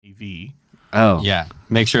TV. Oh. Yeah.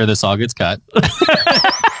 Make sure this all gets cut.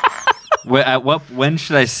 When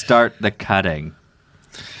should I start the cutting?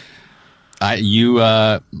 You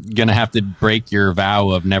gonna have to break your vow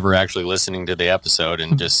of never actually listening to the episode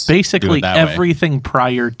and just basically do it that everything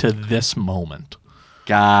prior to this moment.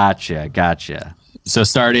 Gotcha. So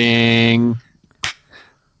starting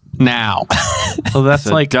now. So that's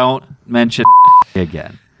So don't mention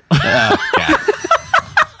again. Okay.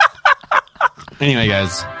 Anyway,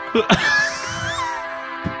 guys.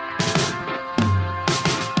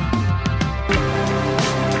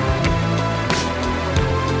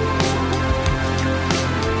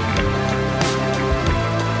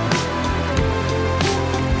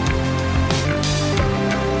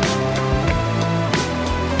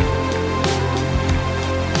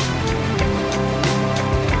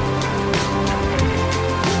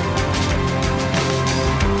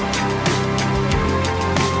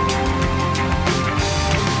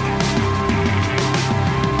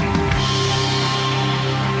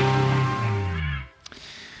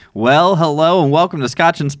 Well, hello and welcome to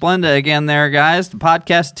Scotch and Splenda again there, guys. The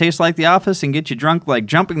podcast that tastes like The Office and get you drunk like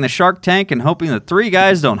jumping the Shark Tank and hoping that three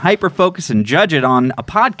guys don't hyper-focus and judge it on a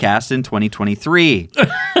podcast in 2023.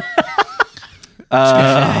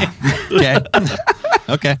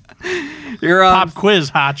 Okay. You're on, Pop quiz,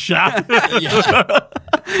 hot shot.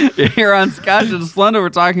 Here on Scotch and Splenda, we're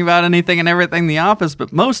talking about anything and everything The Office,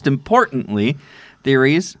 but most importantly,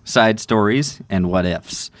 theories, side stories, and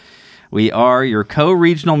what-ifs. We are your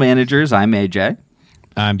co-regional managers. I'm AJ.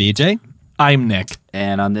 I'm BJ. I'm Nick.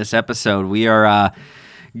 And on this episode, we are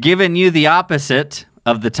giving you the opposite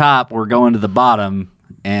of the top. We're going to the bottom.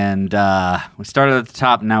 And we started at the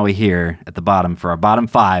top, and now we're here at the bottom for our bottom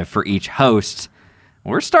five for each host.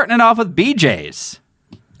 We're starting it off with BJ's.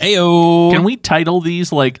 Ayo. Can we title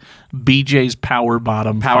these like BJ's Power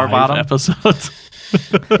Bottom episodes?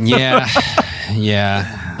 Yeah.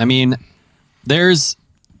 I mean, there's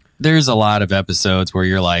a lot of episodes where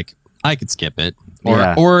you're like, I could skip it.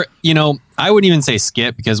 Or you know, I wouldn't even say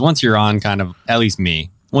skip because once you're on kind of, at least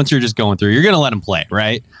me, once you're just going through, you're going to let them play,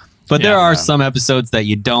 right? But there are some episodes that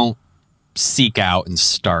you don't seek out and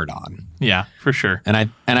start on. Yeah, for sure. And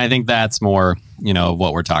I think that's more, you know,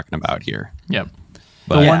 what we're talking about here. Yep.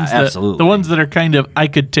 But absolutely. The ones that are kind of I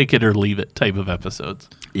could take it or leave it type of episodes.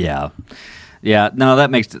 Yeah. No,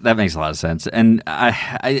 that makes a lot of sense, and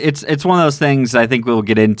it's one of those things I think we'll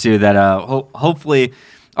get into that. Hopefully,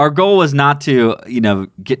 our goal was not to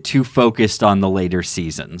get too focused on the later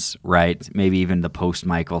seasons, right? Maybe even the post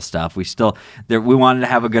Michael stuff. We wanted to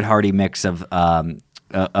have a good hearty mix of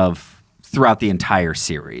throughout the entire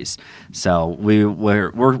series. So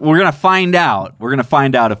we're gonna find out. We're gonna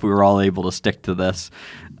find out if we were all able to stick to this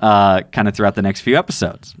kind of throughout the next few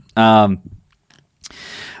episodes.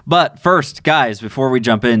 But first, guys, before we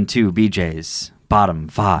jump into BJ's bottom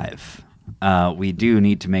five, we do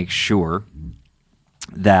need to make sure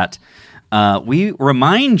that we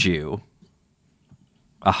remind you,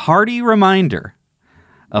 a hearty reminder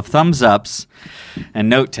of thumbs ups and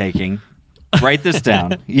note taking. Write this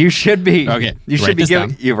down. You should be okay. You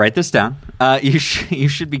write this down. You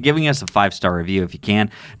should be giving us a 5-star review if you can.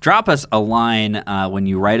 Drop us a line when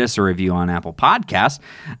you write us a review on Apple Podcasts,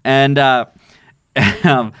 and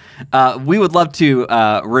we would love to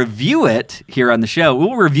review it here on the show.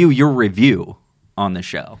 We'll review your review on the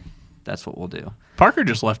show. That's what we'll do. Parker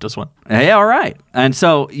just left us one. Hey, all right. And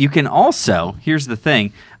so you can also, here's the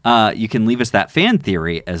thing, you can leave us that fan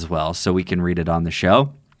theory as well so we can read it on the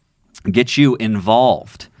show. Get you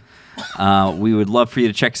involved. We would love for you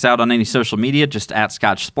to check us out on any social media, just at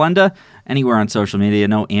Scotch Splenda. Anywhere on social media,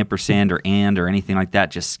 no ampersand or and or anything like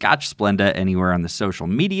that, just Scotch Splenda anywhere on the social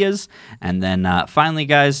medias. And then finally,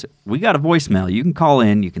 guys, we got a voicemail. You can call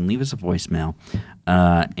in, you can leave us a voicemail,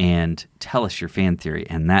 and tell us your fan theory.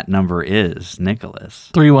 And that number is,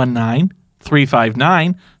 Nicholas.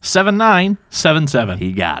 319-359-7977.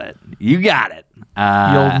 He got it. You got it.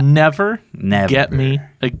 You'll never get me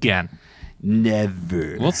Never. again.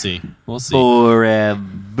 Never. We'll see.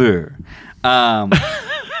 Forever. Wrong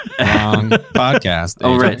podcast.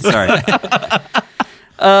 Oh, right. Sorry. We're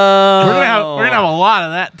gonna have a lot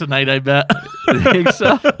of that tonight, I bet. Think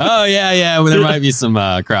so? Oh yeah. Well, there might be some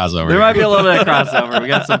crossover. There might be a little bit of crossover. We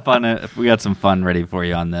got some fun. We got some fun ready for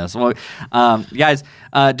you on this. Well, guys,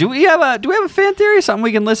 do we have a fan theory? Something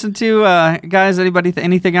we can listen to, guys? Anybody?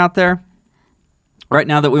 Anything out there right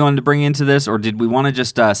now that we wanted to bring into this, or did we want to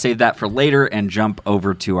just save that for later and jump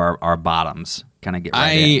over to our bottoms? Kind of get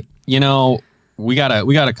right in. We got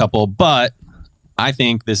a couple, but I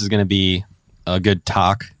think this is going to be a good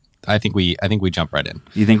talk. I think we jump right in.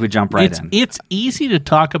 You think we jump right in? It's easy to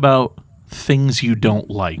talk about things you don't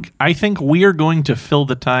like. I think we are going to fill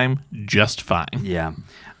the time just fine. Yeah.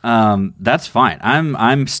 That's fine.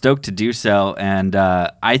 I'm stoked to do so, and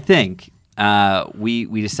I think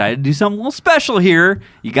we decided to do something a little special here.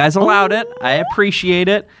 You guys allowed it. I appreciate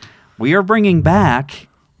it. We are bringing back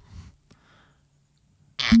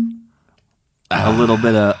a little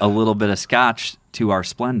bit of scotch to our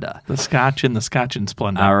Splenda. The scotch and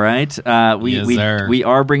Splenda. All right. We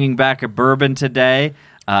are bringing back a bourbon today,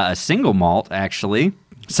 a single malt actually.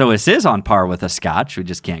 So this is on par with a scotch. We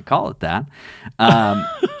just can't call it that.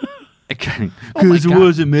 Because it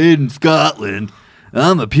wasn't made in Scotland.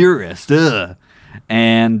 I'm a purist.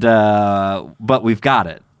 And but we've got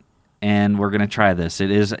it. And we're going to try this.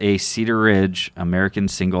 It is a Cedar Ridge American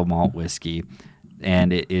single malt whiskey.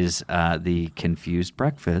 And it is the Confused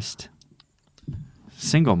Breakfast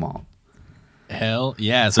single malt. Hell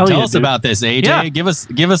yeah! So tell us about this, AJ. Yeah. Give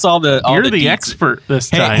us all the. You're the expert this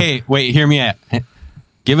time. Hey, wait, hear me out.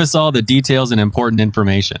 Give us all the details and important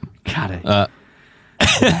information. Got it. I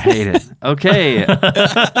hate it. Okay.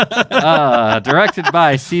 Directed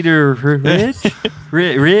by Cedar Ridge,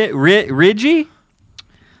 Ridgey,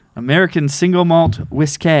 American single malt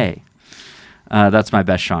whiskey. That's my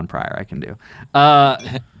best Sean Pryor I can do.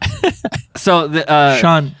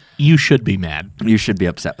 Sean, you should be mad. You should be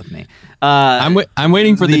upset with me. I'm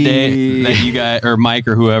waiting for the day that you guys or Mike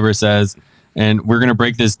or whoever says, and we're gonna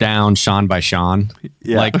break this down Sean by Sean.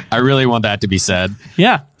 Yeah. Like I really want that to be said.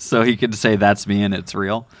 Yeah. So he could say that's me and it's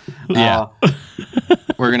real. Yeah.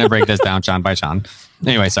 We're gonna break this down Sean by Sean.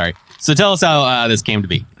 Anyway, sorry. So tell us how this came to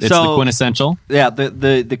be. It's the quintessential. Yeah,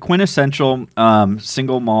 the quintessential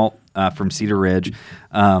single malt from Cedar Ridge.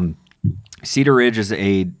 Cedar Ridge is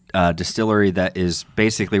a distillery that is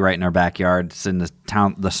basically right in our backyard. It's in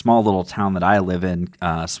the small little town that I live in,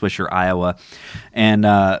 Swisher, Iowa. And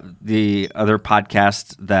the other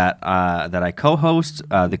podcast that I co-host,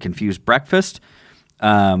 The Confused Breakfast,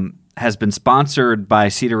 has been sponsored by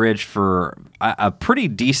Cedar Ridge for a pretty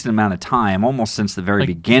decent amount of time, almost since the very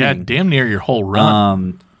beginning. Yeah, damn near your whole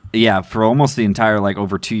run. For almost the entire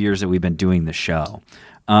over 2 years that we've been doing the show.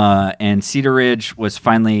 And Cedar Ridge was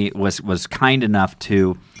finally was kind enough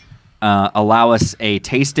to allow us a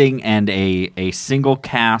tasting and a single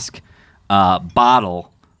cask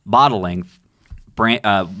bottling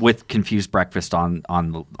with Confused Breakfast on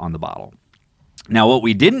the bottle. Now, what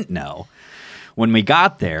we didn't know when we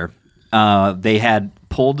got there, they had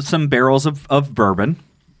pulled some barrels of bourbon,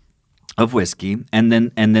 of whiskey, and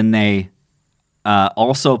then they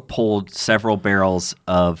also pulled several barrels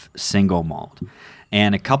of single malt.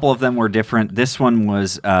 And a couple of them were different. This one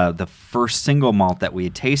was the first single malt that we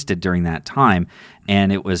had tasted during that time,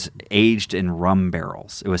 and it was aged in rum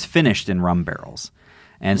barrels. It was finished in rum barrels.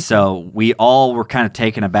 And so we all were kind of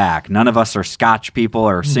taken aback. None of us are Scotch people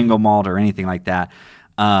or single malt or anything like that,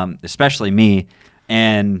 especially me.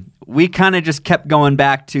 And we kind of just kept going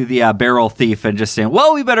back to the barrel thief and just saying,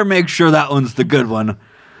 well, we better make sure that one's the good one.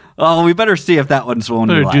 Oh, we better see if that one's one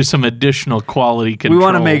we like. Do some additional quality control. We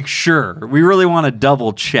want to make sure. We really want to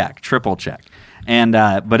double check, triple check. And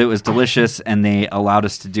but it was delicious, and they allowed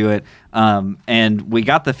us to do it. And we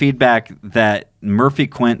got the feedback that Murphy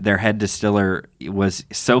Quint, their head distiller, was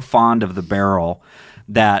so fond of the barrel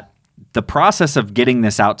that the process of getting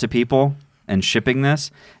this out to people and shipping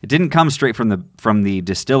this, it didn't come straight from the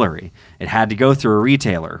distillery. It had to go through a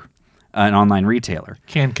retailer. An online retailer.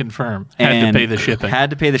 Can confirm. Had to pay the shipping. Had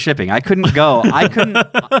to pay the shipping. I couldn't go.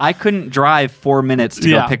 I couldn't drive 4 minutes to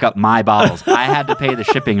go pick up my bottles. I had to pay the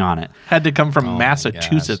shipping on it. Had to come from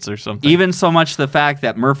Massachusetts or something. Even so much the fact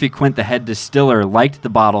that Murphy Quint, the head distiller, liked the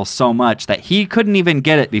bottle so much that he couldn't even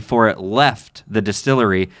get it before it left the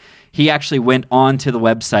distillery. He actually went onto the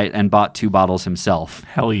website and bought 2 bottles himself.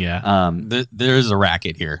 Hell yeah. There's a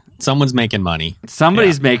racket here. Someone's making money.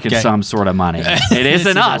 Somebody's making some sort of money. It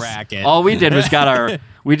isn't us. All we did was got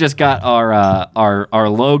our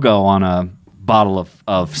logo on a bottle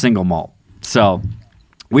of single malt. So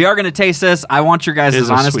we are going to taste this. I want your guys'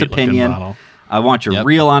 honest opinion. I want your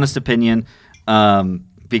real honest opinion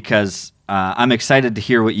because I'm excited to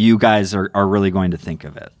hear what you guys are really going to think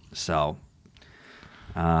of it. So...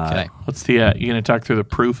 okay. What's the you going to talk through the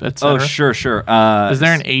proof, etc.? Oh, sure. Is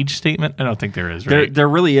there an age statement? I don't think there is, right? There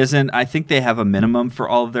really isn't. I think they have a minimum for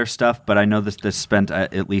all of their stuff, but I know this spent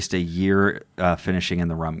at least a year finishing in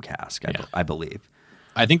the rum cask, I believe.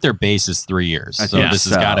 I think their base is 3 years, so this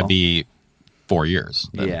has got to be 4 years.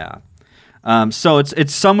 Then. Yeah. So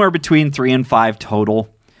it's somewhere between 3 and 5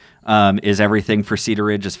 total is everything for Cedar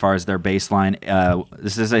Ridge as far as their baseline.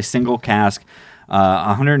 This is a single cask.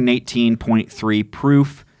 118.3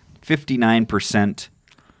 proof, 59%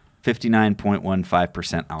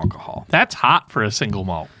 59.15% alcohol. That's hot for a single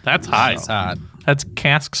malt. That's high. That's hot. That's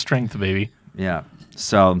cask strength, baby. Yeah.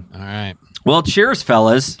 So, All right. well, cheers,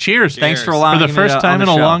 fellas. Cheers. Thanks for Cheers. allowing For me the first on time the in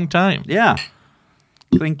a show. long time. Yeah.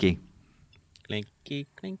 Clinky. Clinky,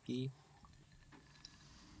 clinky.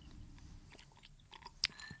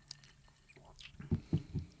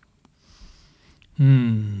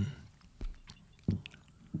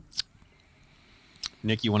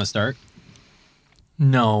 Nick, you want to start?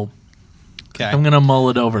 No. Okay. I'm gonna mull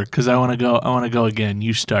it over because I want to go. I want to go again.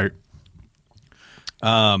 You start.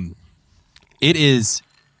 It is.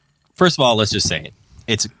 First of all, let's just say it.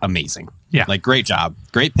 It's amazing. Yeah. Like, great job.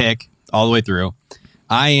 Great pick all the way through.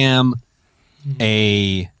 I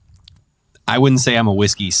wouldn't say I'm a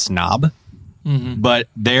whiskey snob, but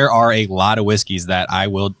there are a lot of whiskeys that I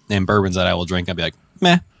will, and bourbons that I will drink. I'll be like,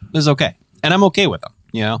 meh, this is okay. And I'm okay with them.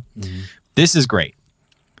 You know, this is great.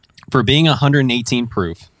 For being 118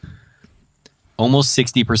 proof, almost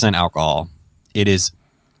 60% alcohol, it is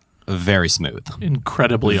very smooth.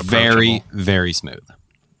 Incredibly approachable. Very, very smooth.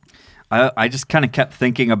 I just kind of kept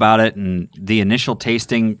thinking about it, and the initial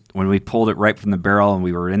tasting when we pulled it right from the barrel, and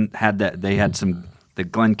we were in they had the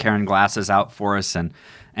Glencairn glasses out for us, and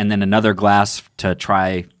then another glass to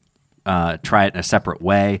try it in a separate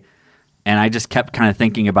way, and I just kept kind of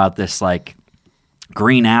thinking about this like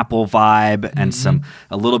green apple vibe and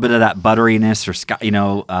a little bit of that butteriness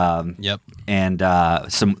or Yep. and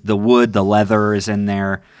the wood, the leather is in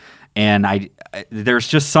there, and I there's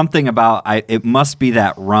just something about it must be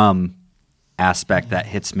that rum aspect that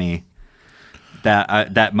hits me.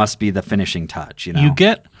 That must be the finishing touch. You know, You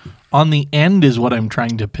get on the end is what I'm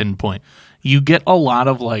trying to pinpoint. You get a lot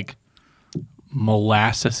of like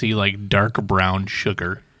molassesy, like dark brown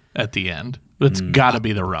sugar at the end. It's got to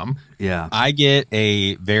be the rum. yeah. I get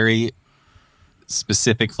a very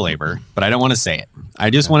specific flavor, but I don't want to say it.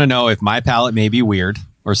 I just want to know if my palate may be weird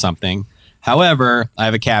or something. However, I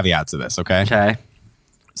have a caveat to this, okay? Okay,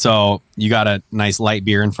 So you got a nice light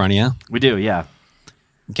beer in front of you. we do. Yeah.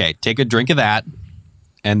 Okay, take a drink of that,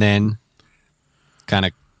 and then kind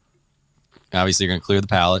of, obviously, you're going to clear the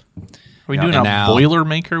palate. Are we Yeah, doing and a now-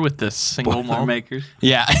 Boilermaker with this single malt? makers.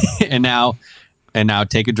 Yeah, and now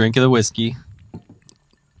take a drink of the whiskey.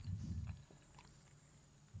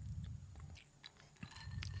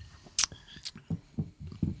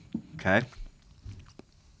 Okay.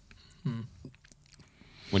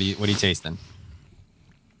 What are you tasting?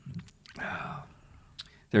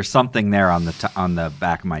 There's something there on the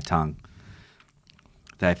back of my tongue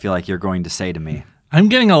that I feel like you're going to say to me. I'm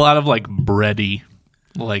getting a lot of like bready,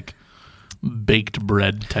 like baked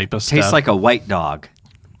bread type of stuff. Tastes like a white dog,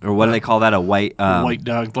 or what do they call that? A white white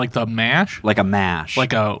dog, like the mash, like a mash,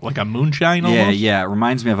 like a moonshine. yeah, Almost? yeah. It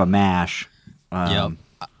reminds me of a mash. Yep.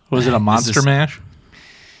 Was it a monster is- mash?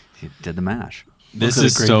 He did the mash. This at a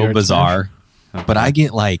is so graveyard bizarre, but I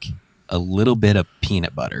get like a little bit of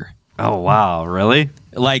peanut butter. Oh wow, really?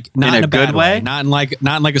 Like, not In in a a bad good way. way? Not in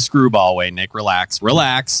like a screwball way, Nick. Relax.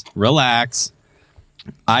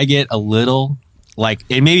 I get a little like,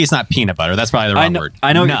 maybe it's not peanut butter. That's probably the wrong word.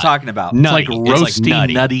 I know what Nut. you're talking about. It's like Nutty. It's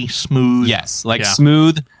roasty, nutty, smooth. Yes, like Yeah.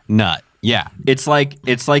 smooth nut. Yeah. It's like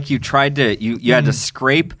you tried to you had to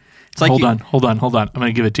scrape. It's like Hold on. I'm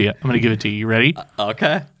gonna give it to you. You ready?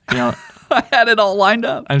 Okay. You know, I had it all lined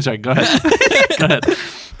up. I'm sorry. Go ahead. Go ahead.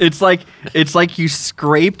 It's like you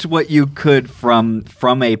scraped what you could from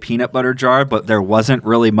a peanut butter jar, but there wasn't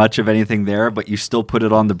really much of anything there, but you still put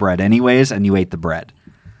it on the bread anyways, and you ate the bread.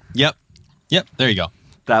 Yep. There you go.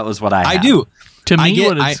 That was what I had. do. To me, I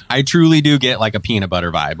get. what it's, I truly do get like a peanut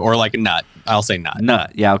butter vibe, or like a nut. I'll say nut.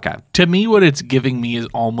 Nut. Yeah, okay. to me, what it's giving me is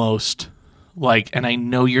almost like, and I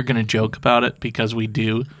know you're gonna joke about it because we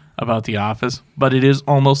do about The Office, but it is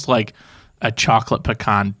almost like a chocolate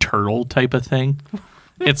pecan turtle type of thing.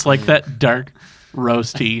 It's like that dark,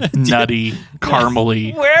 roasty, nutty,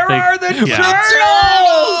 caramely. Where thing. are the Yeah.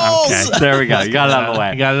 turtles? Okay. There we go. You got it out of the You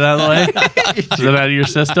way. got it out of the way? Is it out of your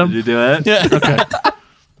system? Did you do it? Yeah. Okay.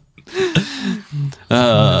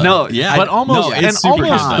 No. Yeah. But almost, no, and it's super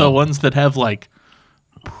almost good, the though. ones that have like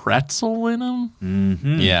pretzel in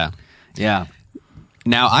them. Yeah. Yeah.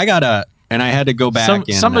 Now I gotta, and I had to go back.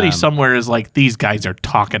 and, Somebody somewhere is like, these guys are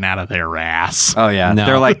talking out of their ass. Oh yeah. No.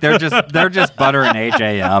 They're just buttering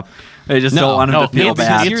AJ up. They just don't want him no, to feel it's-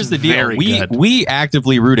 bad. Here's the deal: very good. we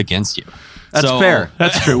actively root against you. That's So, fair.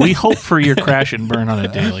 That's true. We hope for your crash and burn on a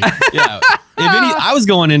daily. Yeah. I was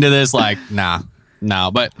going into this like,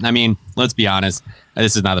 no, but I mean, let's be honest.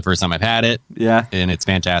 This is not the first time I've had it. Yeah. And it's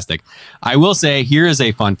fantastic. I will say, here is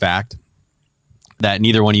a fun fact that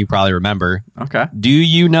neither one of you probably remember. Okay. Do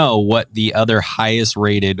you know what the other highest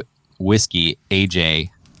rated whiskey AJ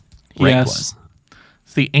rate Yes. was.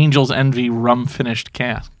 It's the Angel's Envy rum finished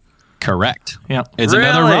cask. Correct. Yep. It's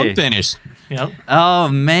another Really? rum finish. Yep. Oh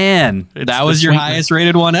man. It's That the was your sweetness. highest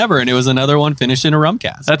rated one ever, and it was another one finished in a rum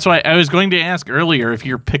cask. That's why I was going to ask earlier if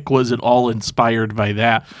your pick was at all inspired by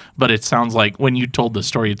that, but it sounds like when you told the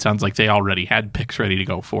story, it sounds like they already had picks ready to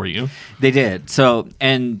go for you. They did. So,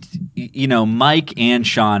 and Mike and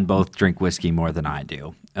Sean both drink whiskey more than I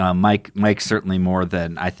do. Mike certainly more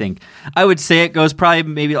than I think. I would say it goes probably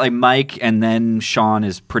maybe like Mike, and then Sean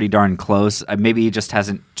is pretty darn close. Maybe he just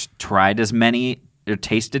hasn't tried as many or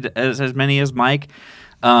tasted as many as Mike.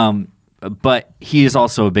 But he is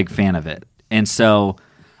also a big fan of it. And so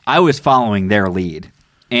I was following their lead.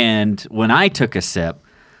 And when I took a sip,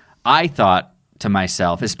 I thought to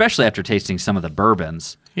myself, especially after tasting some of the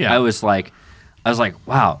bourbons, Yeah. I was like,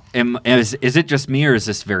 wow, is it just me, or is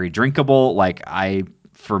this very drinkable?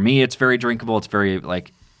 For me, it's very drinkable. It's very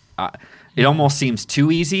it almost seems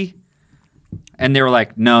too easy. And they were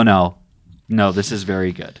like, no, this is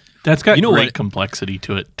very good. That's got You know great what? complexity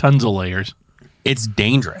to it. Tons of layers. It's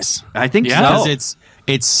dangerous I think Yeah. because so.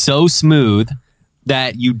 it's so smooth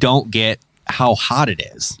that you don't get how hot it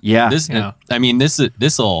is. Yeah.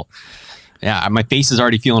 This'll. Yeah, my face is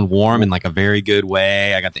already feeling warm in like a very good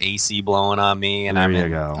way. I got the AC blowing on me, and There you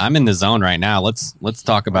go. I'm in the zone right now. Let's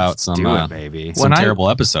talk about do it, some baby. some When I- terrible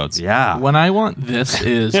episodes. Yeah. When I want this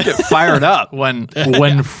is Fired up. when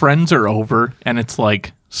friends are over and it's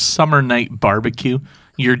like summer night barbecue.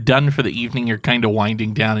 You're done for the evening. You're kind of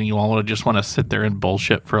winding down, and you all just want to sit there and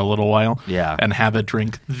bullshit for a little while. Yeah. And have a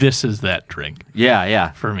drink. This is that drink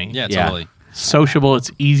Yeah. for me. Yeah, Yeah. totally. Sociable.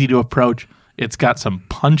 It's easy to approach. It's got some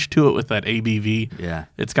punch to it with that ABV. Yeah.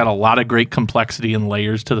 It's got a lot of great complexity and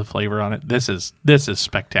layers to the flavor on it. This is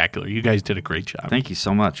spectacular. You guys did a great job. Thank you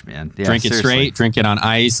so much, man. Yeah, Drink it seriously. straight, drink it on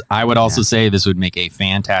ice. I would also say this would make a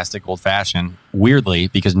fantastic old fashioned. Weirdly,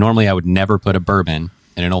 because normally I would never put a bourbon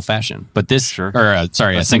in an old fashioned, but this, Sure. or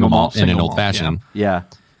a single malt in an Single old malt, fashioned. Yeah.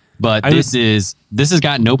 But I this has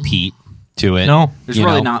got no peat to it. No. There's You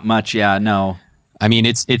really know? not much. Yeah. No. I mean,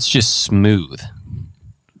 it's just smooth.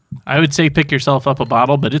 I would say pick yourself up a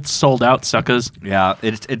bottle, but it's sold out, suckers. Yeah.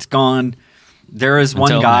 It's gone. There is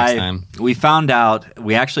one Until guy. next time. We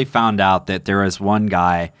actually found out that there is one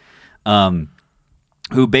guy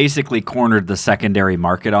who basically cornered the secondary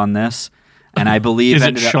market on this. And I believe Is it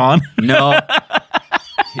ended up- Sean? No.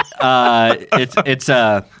 I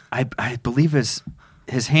believe his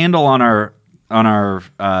handle on our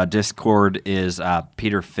Discord is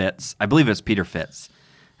Peter Fitz. I believe it's Peter Fitz,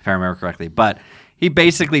 if I remember correctly. But he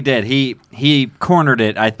basically did. He cornered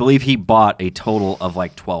it. I believe he bought a total of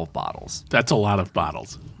like 12 bottles. That's a lot of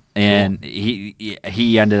bottles. And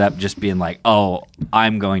he ended up just being like, "Oh,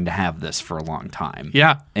 I'm going to have this for a long time."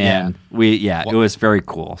 Yeah. And it was very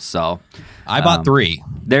cool. So I bought 3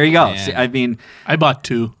 there you go. Yeah. See, I mean, I bought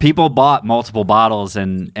 2. people bought multiple bottles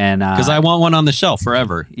and because I want one on the shelf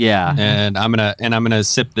forever. yeah. And I'm gonna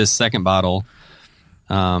sip this second bottle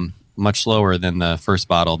much slower than the first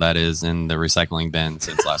bottle that is in the recycling bin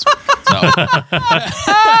since last week. So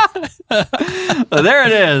There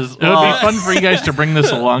it is. It would be fun for you guys to bring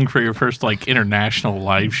this along for your first international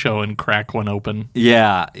live show and crack one open.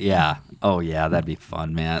 Yeah. Oh yeah, that'd be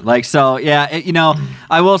fun, man.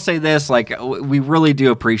 I will say this: we really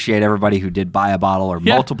do appreciate everybody who did buy a bottle or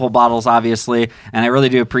multiple bottles, obviously, and I really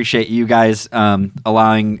do appreciate you guys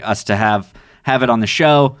allowing us to have it on the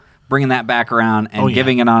show, bringing that back around and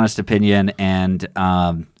giving an honest opinion and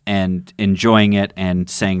enjoying it and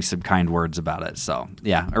saying some kind words about it. So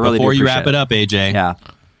yeah, I really before do you appreciate wrap it up, AJ, Yeah.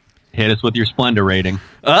 hit us with your Splenda rating.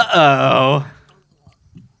 Uh-oh.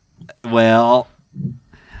 Well,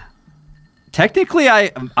 technically,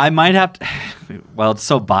 I might have to. Well, it's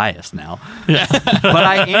so biased now. But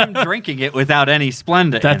I am drinking it without any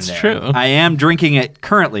Splenda in That's there. true. I am drinking it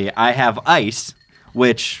currently. I have ice,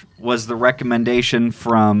 which was the recommendation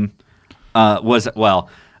from,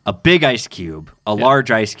 a big ice cube, a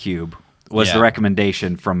large ice cube was the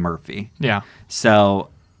recommendation from Murphy. Yeah. So,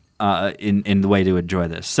 in the way to enjoy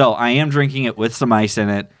this. So I am drinking it with some ice in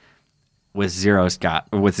it, with zero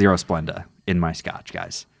Splenda in my scotch,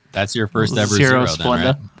 guys. That's your first ever Zero zero,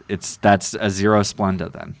 Splenda. then, That's a zero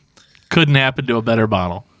Splenda then. Couldn't happen to a better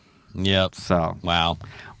bottle. right? Yep. So Wow.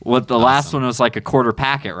 the last one was like a quarter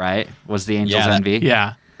packet, right? Was the Angel's Envy?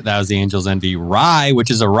 Yeah. That was the Angel's Envy Rye, which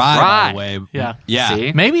is a rye, by the way. Yeah. Yeah.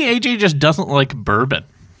 See? Maybe AJ just doesn't like bourbon.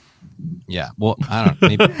 Yeah. Well, I don't know.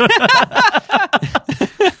 Maybe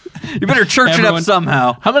You better church it up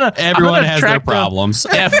somehow. everyone has their track down problems.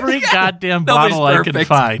 Every goddamn Nobody's bottle I can perfect.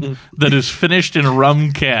 find that is finished in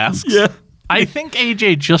rum casks. Yeah. I think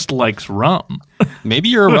AJ just likes rum. Maybe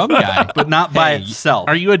you're a rum guy. but not by itself.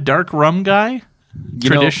 Are you a dark rum guy?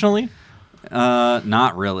 Traditionally?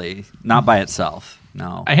 Not really. Not by itself.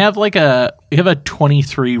 No. I have we have a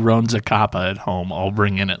 23 Ron Zacapa at home. I'll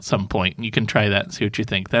bring in at some point. You can try that and see what you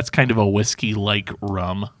think. That's kind of a whiskey-like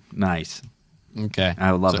rum. Nice. Okay.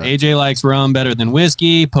 I love it. AJ likes rum better than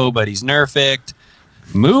whiskey. Po Buddy's nerfed.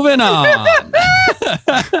 Moving on.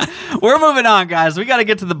 We're moving on, guys. We got to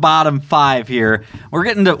get to the bottom 5 here. We're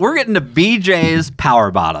getting to BJ's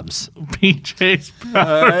power bottoms. BJ's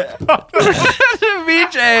power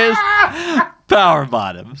BJ's power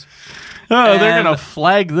bottoms. Oh, they're going to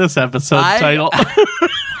flag this episode title.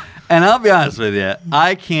 And I'll be honest with you,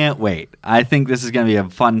 I can't wait. I think this is going to be a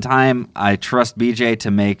fun time. I trust BJ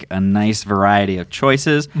to make a nice variety of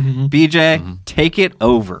choices. Mm-hmm. BJ, take it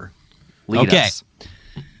over. Lead us.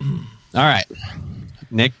 All right.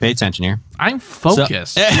 Nick, pay attention here. I'm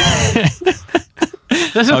focused. Okay,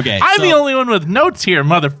 I'm the only one with notes here,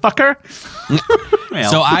 motherfucker.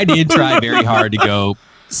 So I did try very hard to go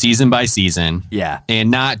season by season. Yeah. And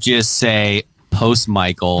not just say post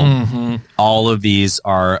Michael. Mm-hmm. All of these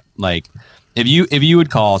are like, if you would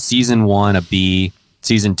call season 1 a B,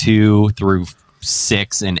 season 2 through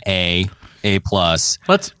 6 an A plus.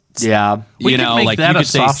 Yeah. We could make that a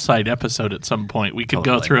say soft side episode at some point. We could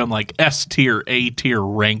go through and like S tier, A tier,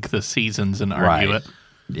 rank the seasons and argue it.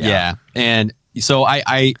 Yeah. And so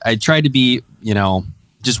I tried to be,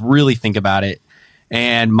 just really think about it.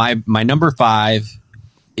 And my number 5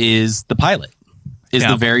 is the pilot, is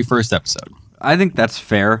the very first episode. I think that's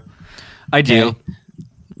fair. I do. Okay.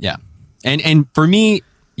 Yeah. And for me,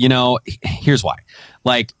 here's why.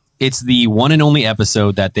 Like, it's the one and only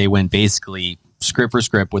episode that they went basically script for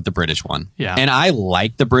script with the British one. Yeah. And I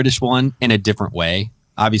like the British one in a different way.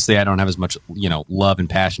 Obviously, I don't have as much, love and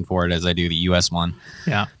passion for it as I do the US one.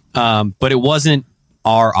 Yeah. But it wasn't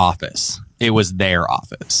our office. It was their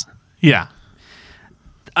office. Yeah.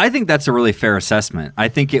 I think that's a really fair assessment. I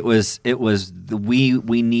think we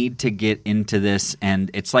need to get into this, and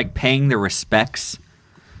it's like paying the respects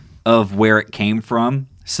of where it came from.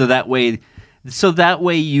 So that way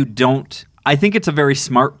you don't. I think it's a very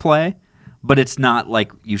smart play, but it's not,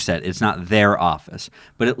 like you said, it's not their office.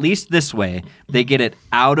 But at least this way, they get it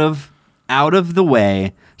out of the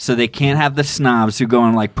way, so they can't have the snobs who go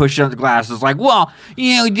and like push up the glasses like, well,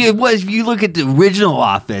 if you look at the original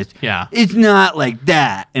office, it's not like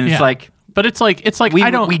that. And it's like, but it's like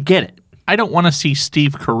we get it. I don't want to see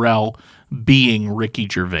Steve Carell being Ricky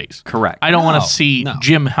Gervais. Correct. I don't want to see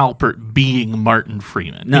Jim Halpert being Martin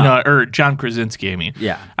Freeman. Or John Krasinski. I mean,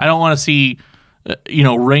 I don't want to see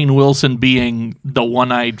Rainn Wilson being the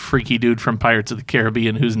one-eyed freaky dude from Pirates of the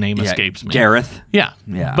Caribbean whose name escapes me. Gareth. Yeah.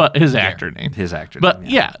 But his actor name. But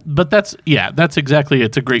but that's exactly,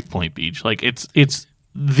 it's a great point, Beach. Like it's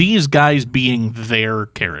these guys being their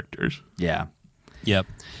characters. Yeah. Yep.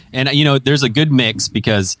 And there's a good mix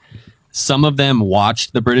because some of them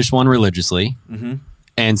watched the British one religiously,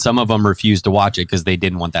 and some of them refused to watch it because they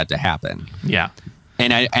didn't want that to happen. Yeah.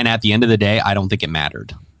 And at the end of the day, I don't think it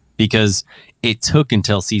mattered because it took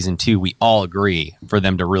until season 2, we all agree, for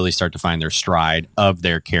them to really start to find their stride of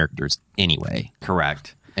their characters anyway.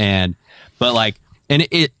 Correct. It's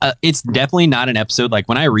definitely not an episode like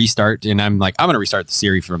when I restart and I'm like, I'm going to restart the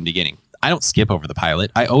series from the beginning. I don't skip over the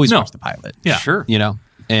pilot. I always watch the pilot. Yeah. Sure.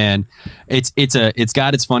 And it's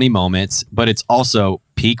got its funny moments, but it's also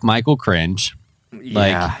peak Michael cringe.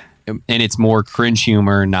 Yeah. And it's more cringe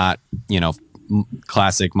humor, not,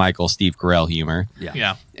 classic Michael Steve Carell humor.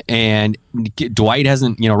 Yeah. And Dwight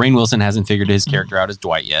hasn't, Rainn Wilson hasn't figured his character out as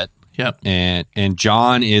Dwight yet. Yep. And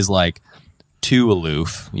John is like too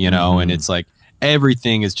aloof, and it's like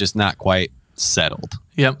everything is just not quite settled.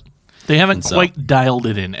 Yep. They haven't quite dialed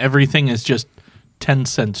it in. Everything is just 10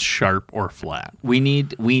 cents sharp or flat. We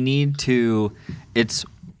need to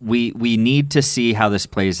see how this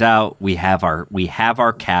plays out. We have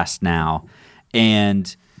our cast now,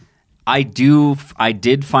 and I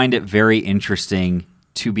did find it very interesting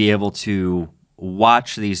to be able to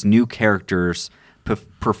watch these new characters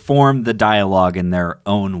perform the dialogue in their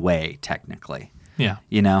own way, technically. Yeah.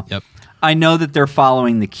 Yep. I know that they're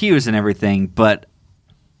following the cues and everything, but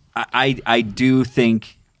I do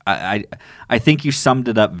think I think you summed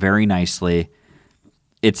it up very nicely.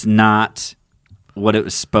 It's not what it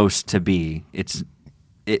was supposed to be.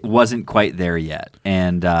 It wasn't quite there yet,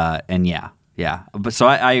 and yeah. But so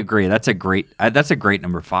I agree. That's a great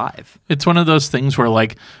number 5. It's one of those things where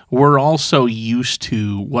like we're all so used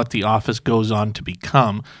to what The Office goes on to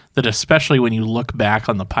become that especially when you look back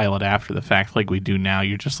on the pilot after the fact, like we do now,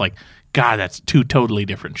 you're just like, God, that's 2 totally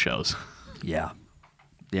different shows. Yeah.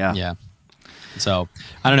 Yeah. So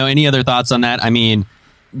I don't know. Any other thoughts on that? I mean,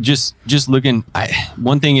 just looking.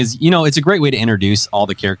 One thing is, it's a great way to introduce all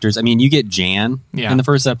the characters. I mean, you get Jan in the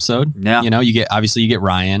first episode. Yeah. You get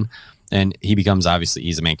Ryan, and he becomes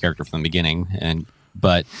he's a main character from the beginning.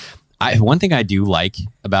 But one thing I do like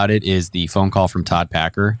about it is the phone call from Todd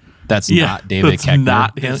Packer. That's not David Koechner.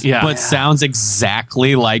 Not him. Yeah. But sounds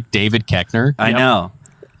exactly like David Koechner. I know.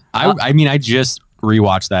 I mean, I just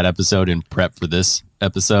rewatched that episode in prep for this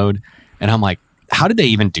episode, and I'm like, how did they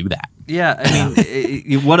even do that? Yeah, I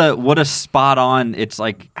mean, what a spot on. It's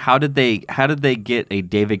like, how did they get a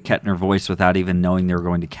David Koechner voice without even knowing they were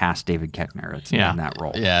going to cast David Koechner in that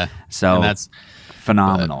role? Yeah, so and that's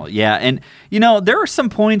phenomenal. Yeah, and there are some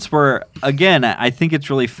points where, again, I think it's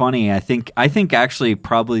really funny. I think actually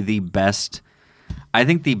probably the best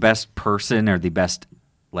person or the best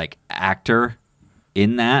actor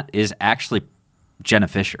in that is actually Jenna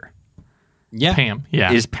Fisher. Yeah, Pam.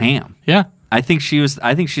 Yeah, is Pam. Yeah, I think she's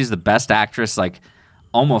the best actress,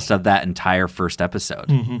 almost of that entire first episode.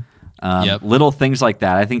 Mm-hmm. Little things like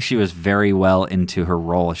that. I think she was very well into her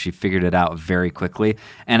role. She figured it out very quickly,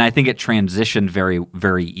 and I think it transitioned very,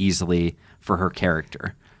 very easily for her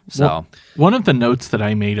character. So, well, one of the notes that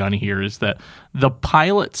I made on here is that the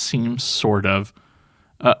pilot seems sort of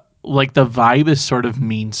like the vibe is sort of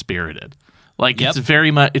mean-spirited. It's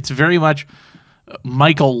very much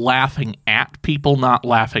Michael laughing at people, not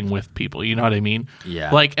laughing with people. You know what I mean?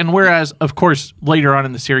 Yeah. And whereas, of course, later on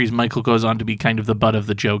in the series, Michael goes on to be kind of the butt of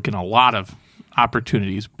the joke in a lot of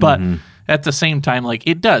opportunities. But at the same time,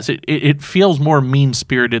 it feels more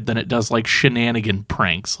mean-spirited than it does shenanigan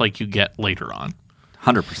pranks like you get later on.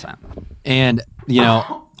 100%. And,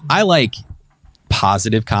 I like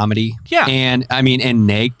positive comedy. Yeah. And I mean, and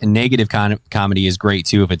negative comedy is great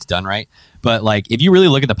too if it's done right. But if you really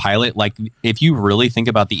look at the pilot, if you really think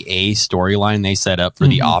about the A storyline they set up for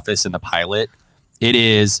The Office in the pilot, it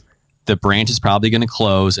is the branch is probably going to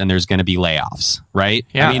close and there's going to be layoffs, right?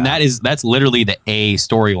 Yeah. I mean, that's literally the A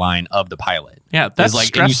storyline of the pilot. Yeah, that's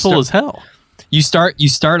stressful as hell. You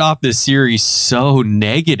start off this series so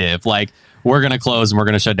negative, we're going to close and we're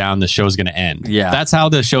going to shut down, the show's going to end. Yeah. That's how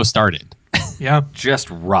the show started. Yeah. Just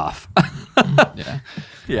rough. Yeah.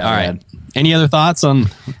 Yeah. All right. Man. Any other thoughts on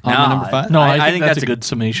the number 5? No, I think that's a good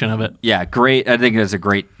summation of it. Yeah, great. I think that's a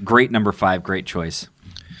great number 5. Great choice.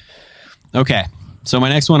 Okay. So my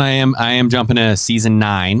next one, I am jumping to season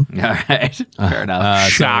 9. All right. Fair enough.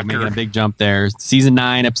 So we're making a big jump there. Season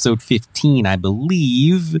 9, episode 15, I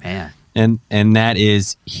believe. Man. And that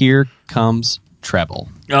is Here Comes Treble.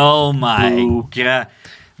 Oh my Boo. God.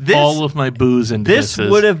 All of my booze and this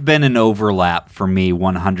would have been an overlap for me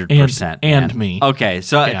 100%. And me. Okay,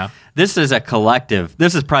 so this is a collective.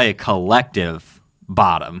 This is probably a collective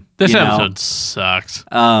bottom. This episode sucks.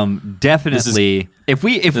 Definitely.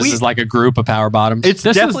 This is like a group of power bottoms. It's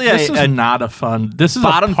definitely not a fun. This is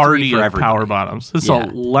bottom a party for of power bottoms. This is a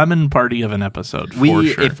lemon party of an episode. For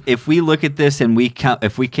sure. If we look at this and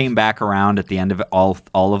if we came back around at the end of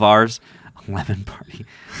all of ours, lemon party.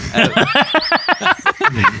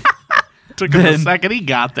 Took him a second. He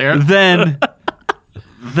got there. Then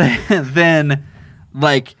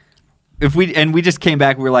if we just came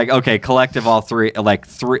back, we were like, okay, collective, all three,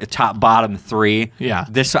 three top bottom 3. Yeah.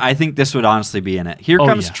 I think this would honestly be in it. Here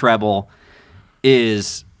Comes Treble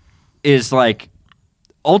is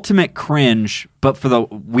ultimate cringe, but for the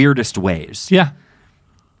weirdest ways. Yeah.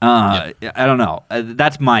 I don't know.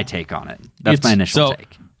 That's my take on it. That's my initial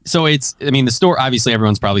take. So the story, obviously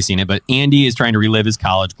everyone's probably seen it, but Andy is trying to relive his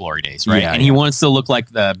college glory days, right? Yeah, and he wants to look like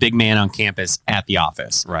the big man on campus at the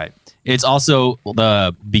office. Right. It's also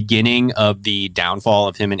the beginning of the downfall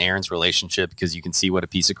of him and Aaron's relationship because you can see what a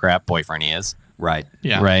piece of crap boyfriend he is. Right.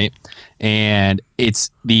 Yeah. Right. And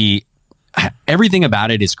everything about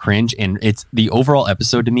it is cringe, and it's the overall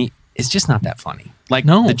episode to me is just not that funny.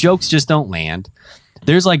 The jokes just don't land.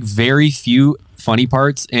 There's very few funny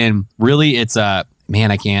parts, and really it's man,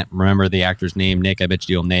 I can't remember the actor's name. Nick, I bet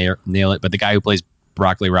you'll nail it. But the guy who plays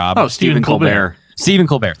Broccoli Rob. Oh, Stephen Colbert. Stephen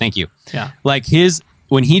Colbert. Thank you. Yeah.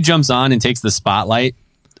 When he jumps on and takes the spotlight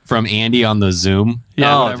from Andy on the Zoom.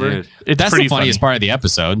 Yeah. Dude. That's the funniest part of the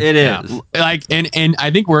episode. It is. And I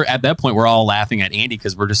think we're at that point, we're all laughing at Andy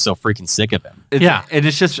because we're just so freaking sick of him. And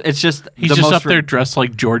it's just he's just up there dressed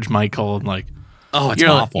like George Michael and it's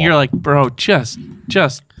awful. You're like, bro, just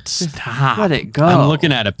stop. Let it go. I'm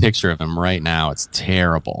looking at a picture of him right now. It's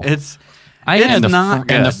terrible. And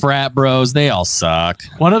the frat bros, they all suck.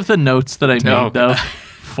 One of the notes that I made though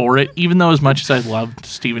for it, even though as much as I loved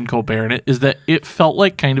Stephen Colbert in it, is that it felt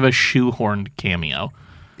like kind of a shoehorned cameo.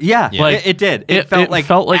 Yeah. It did. It felt like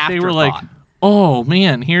they were like, oh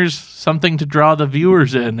man, here's something to draw the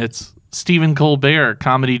viewers in. It's Stephen Colbert,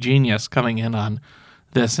 comedy genius, coming in on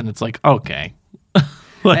this, and it's like, okay.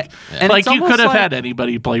 And like you could have like, had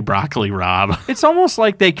anybody play Broccoli Rob. It's almost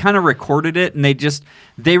like they kind of recorded it, and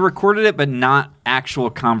they recorded it, but not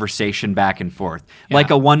actual conversation back and forth,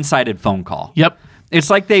 like a one-sided phone call. Yep.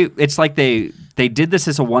 It's like they did this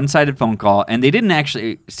as a one-sided phone call, and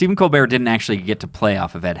Stephen Colbert didn't actually get to play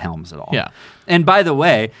off of Ed Helms at all. Yeah. And by the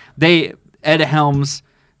way, Ed Helms,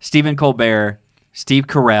 Stephen Colbert, Steve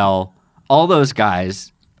Carell, all those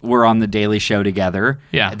guys were on the Daily Show together.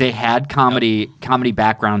 Yeah. They had comedy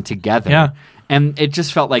background together. Yeah. And it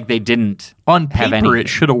just felt like they didn't On have paper, anything. it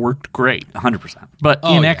should have worked great. 100%. But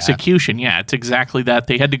in execution, it's exactly that.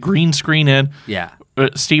 They had to green screen in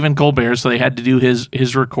Stephen Colbert, so they had to do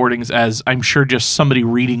his recordings as, I'm sure, just somebody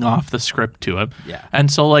reading off the script to him. Yeah. And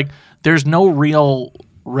so, like, there's no real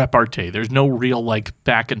repartee. There's no real, like,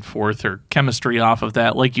 back and forth or chemistry off of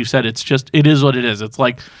that. Like you said, it is what it is. It's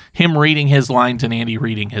like him reading his lines and Andy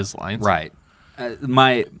reading his lines. Right.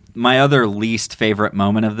 My other least favorite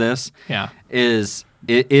moment of this is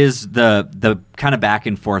the kind of back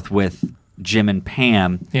and forth with Jim and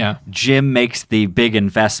Pam. Yeah. Jim makes the big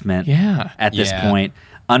investment at this point,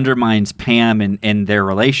 undermines Pam and their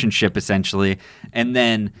relationship essentially, and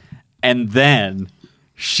then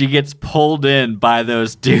she gets pulled in by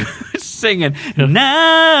those dudes singing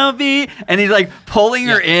 "Now Be," and he's like pulling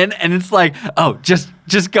her in, and it's like, oh, just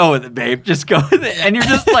go with it, babe, just go with it, and you're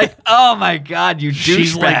just like, oh my god, you douchebags.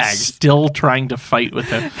 She's like still trying to fight with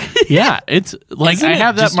him. Yeah, it's like I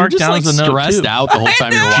have that marked down as a note stressed too. out the whole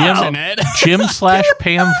time you're watching it.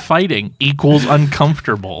 Jim/Pam fighting equals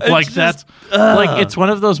uncomfortable. Like that's like it's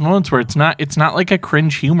one of those moments where it's not like a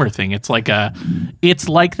cringe humor thing. It's like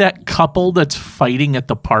that couple that's fighting at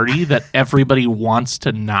the party that everybody wants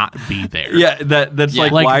to not be there. Yeah, that's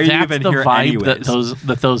like why are you even the here vibe anyways?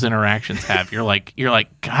 that those interactions have. You're like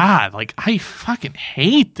God, like I fucking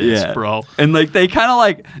hate this, bro. And like they kind of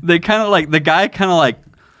like the guy kind of like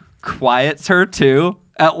quiets her too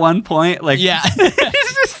at one point. Like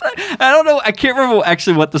it's just like, I don't know. I can't remember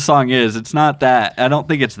actually what the song is. It's not that. I don't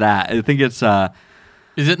think it's that. I think it's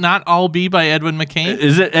Is it not All Be by Edwin McCain?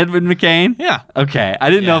 Is it Edwin McCain? Yeah. Okay. I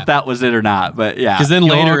didn't know if that was it or not, but yeah. Because then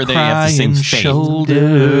later they have to sing Faith.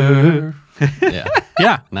 Shoulder.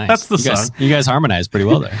 Yeah, Nice. That's the song. You guys harmonize pretty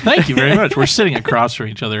well there. Thank you very much. We're sitting across from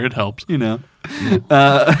each other. It helps. You know.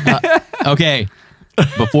 Okay.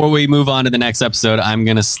 Before we move on to the next episode, I'm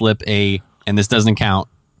going to slip and this doesn't count,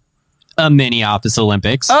 a mini Office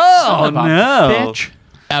Olympics. Oh, no. Bitch.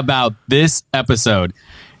 About this episode.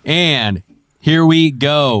 And here we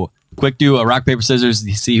go. Quick do a rock, paper, scissors.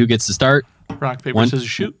 You see who gets to start. Rock, paper, scissors,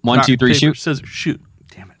 shoot. One, two, three, rock, paper, shoot. Scissors, shoot.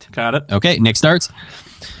 Damn it. Got it. Okay, Nick starts.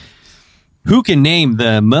 Who can name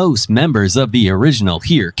the most members of the original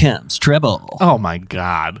Here Comes Trouble? Oh, my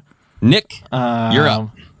God. Nick, you're up.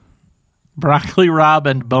 Broccoli Rob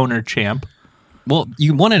and Boner Champ. Well,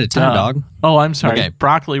 you one at a time, dog. Oh, I'm sorry. Okay.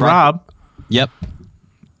 Broccoli Rob. Yep.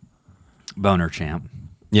 Boner Champ.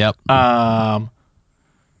 Yep.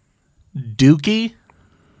 Dookie.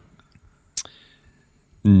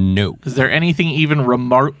 No. Is there anything even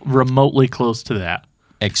remotely close to that?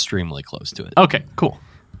 Extremely close to it. Okay, cool.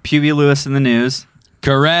 Puby Lewis in the News.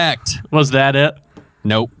 Correct. Was that it?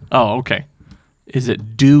 Nope. Oh, okay. Is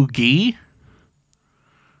it Doogie?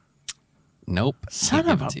 Nope. Son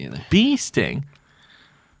Can't of give it to you a there. bee sting.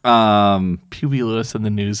 Puby Lewis in the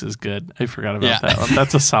News is good. I forgot about that one.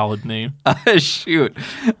 That's a solid name. Shoot.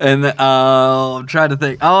 And I'm trying to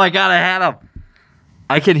think. Oh my god, I had him.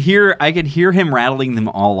 I could hear him rattling them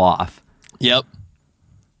all off. Yep.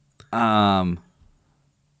 God,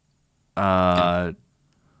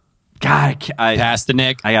 Pass to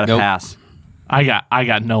Nick. I gotta Nope. pass. I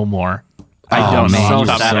got no more. I Oh, don't know. man, off you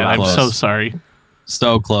the were top of so my head. I'm close. so sorry.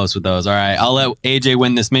 So close with those. All right. I'll let AJ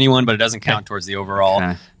win this mini one, but it doesn't count towards the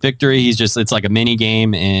overall victory. It's like a mini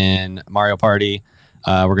game in Mario Party.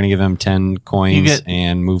 We're going to give him 10 coins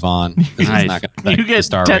and move on. This is not going to You get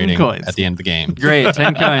star 10 rating coins. at the end of the game. Great,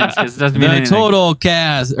 10 coins. 'Cause it doesn't mean The anything. total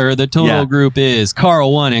cast or the total group is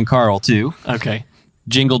Carl 1 and Carl 2. Okay.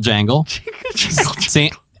 Jingle Jangle.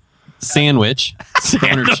 Sandwich.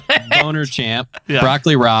 Boner Champ. Yeah.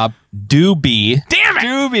 Broccoli Rob. Doobie. Damn it!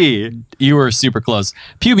 Doobie. You were super close.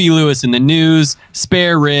 Puby Lewis in the News.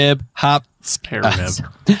 Spare Rib. Spare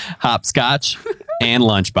rib. Hopscotch. And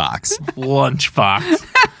Lunchbox. Lunchbox.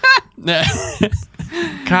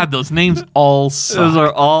 God, those names all suck. Those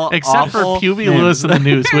are all except awful for Puby names. Lewis in the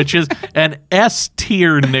News, which is an S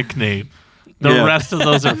tier nickname. The rest of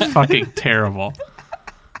those are fucking terrible.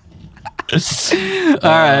 All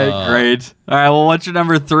right, great. All right, well, what's your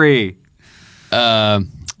number 3?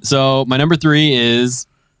 So my number 3 is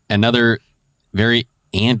another very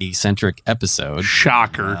Andy-centric episode.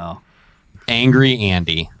 Shocker. Wow. Angry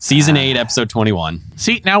Andy. Season 8, episode 21.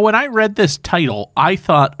 See, now when I read this title, I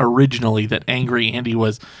thought originally that Angry Andy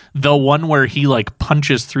was the one where he like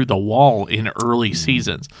punches through the wall in early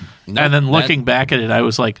seasons. Nope, and then looking back at it, I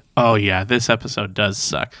was like, oh yeah, this episode does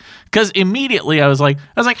suck. Because immediately I was like,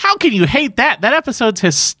 how can you hate that? That episode's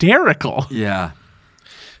hysterical. Yeah.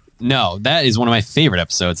 No, that is one of my favorite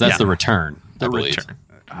episodes. That's Yeah. The Return. The I believe. return.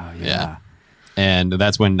 Oh, Yeah. And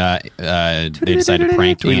that's when they decided to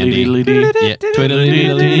prank Andy. Yeah.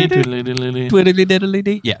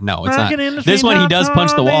 Twiddly-diddly-dee. Yeah, no, it's not. This one he does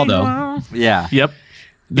punch the wall though. Yeah. Yep.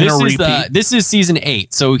 This is season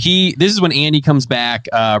 8. So this is when Andy comes back,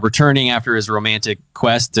 returning after his romantic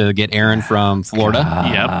quest to get Aaron from Florida.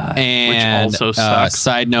 Yep. And which also sucks.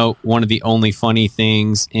 side note, one of the only funny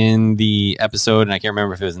things in the episode, and I can't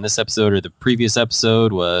remember if it was in this episode or the previous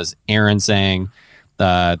episode, was Aaron saying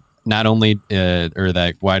not only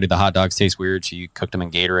why did the hot dogs taste weird? She cooked them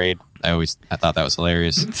in Gatorade. I thought that was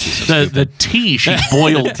hilarious. The tea, she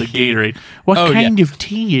boiled the Gatorade. What kind of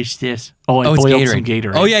tea is this? Oh, I boiled some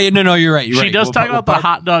Gatorade. Oh yeah, no, you're right. She does talk about the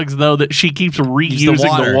hot dogs though, that she keeps reusing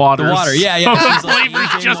the water. The water, yeah. The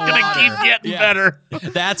flavor's just gonna keep getting better.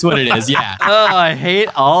 That's what it is. Yeah. Oh, I hate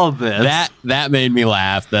all of this. That made me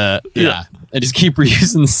laugh. I just keep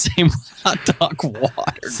reusing the same hot dog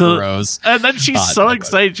water. Gross. And then she's so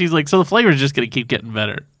excited. She's like, so the flavor's just gonna keep getting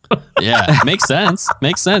better. Yeah, makes sense.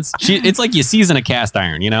 It's like you season a cast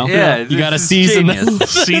iron, you know? Yeah, you got to season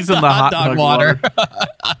season the hot dog water.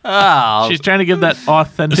 Oh. She's trying to give that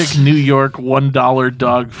authentic New York $1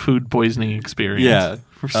 dog food poisoning experience. Yeah.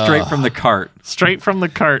 Straight from the cart. Straight from the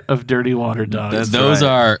cart of dirty water dogs. Those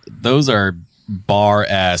are bar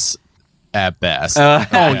S at best. Oh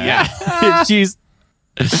yeah.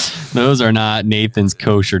 Those are not Nathan's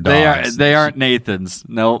kosher dogs. They aren't Nathan's.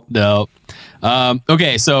 Nope. No.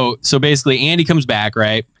 Okay, so basically Andy comes back,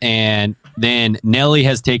 right? And then Nellie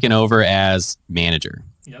has taken over as manager.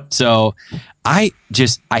 Yep. So I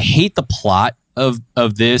hate the plot of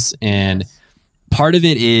this, and part of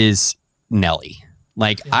it is Nellie.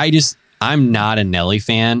 Like I'm not a Nellie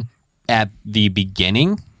fan at the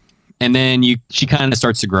beginning, and then she kind of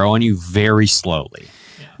starts to grow on you very slowly.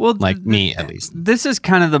 Well, like me, at least. This is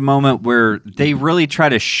kind of the moment where they really try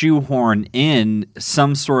to shoehorn in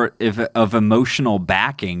some sort of emotional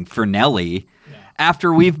backing for Nellie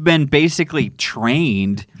after we've been basically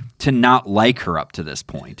trained to not like her up to this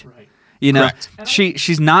point. Right. You know, Correct.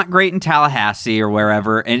 she's not great in Tallahassee or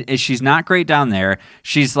wherever, and she's not great down there.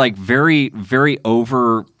 She's like very, very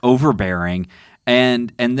overbearing,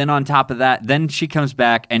 and then on top of that, then she comes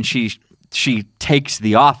back and she takes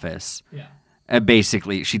the office. Yeah.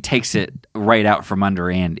 Basically, she takes it right out from under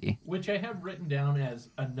Andy. Which I have written down as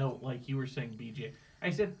a note, like you were saying, BJ. I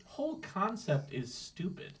said, whole concept is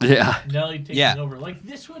stupid. Yeah. Nellie taking over. Like,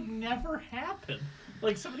 this would never happen.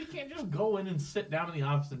 Like, somebody can't just go in and sit down in the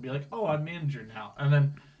office and be like, oh, I'm manager now. And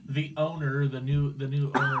then the owner, the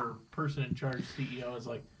new owner, person in charge, CEO, is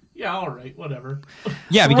like, yeah, all right, whatever.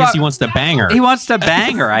 Yeah, because he wants to bang her. He wants to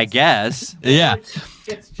bang her, I guess. Yeah.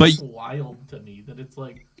 It's just wild to me that it's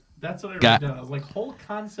like, that's what I wrote down. I was like, whole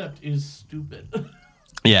concept is stupid.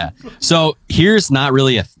 Yeah. So here's not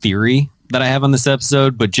really a theory that I have on this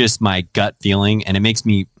episode, but just my gut feeling. And it makes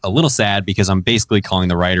me a little sad because I'm basically calling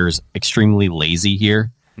the writers extremely lazy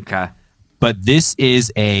here. Okay. But this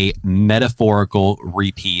is a metaphorical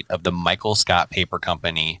repeat of the Michael Scott Paper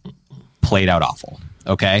Company played out awful.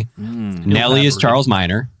 Okay. Nellie is Charles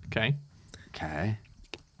Minor. Okay. Okay.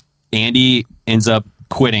 Andy ends up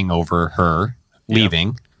quitting over her,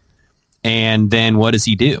 leaving. And then what does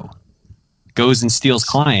he do? Goes and steals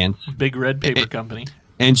client. Big Red Paper Company.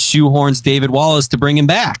 And shoehorns David Wallace to bring him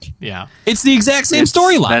back. Yeah. It's the exact same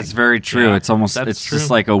storyline. That's very true. Yeah, it's almost, that's it's true.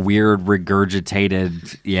 just like a weird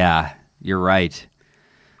regurgitated, yeah, you're right.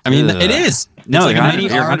 I mean, it is. No, It's you're like a mini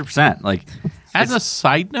 100%. Like, As a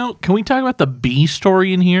side note, can we talk about the B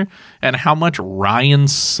story in here and how much Ryan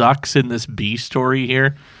sucks in this B story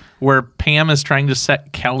here, where Pam is trying to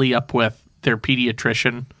set Kelly up with their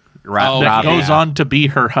pediatrician that goes on to be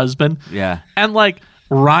her husband. Yeah. And like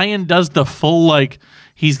Ryan does the full, like,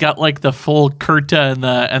 he's got like the full kurta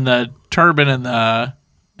and the turban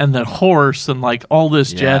and the horse and like all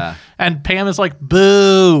this jazz. And Pam is like,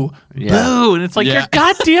 boo, boo. And it's like, you're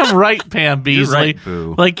goddamn right, Pam Beasley. right,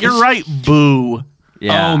 boo. Like, you're right, boo.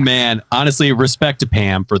 Yeah. Oh, man. Honestly, respect to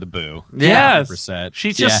Pam for the boo. Yes. 100%.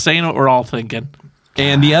 She's just saying what we're all thinking.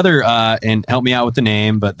 And the other, and help me out with the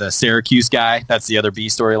name, but the Syracuse guy, that's the other B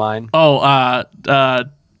storyline. Oh,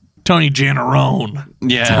 Tony Janarone.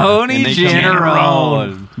 Yeah, Tony and they come in.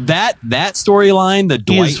 Janarone. That storyline, the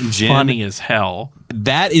Dwight Is and Jim, funny as hell.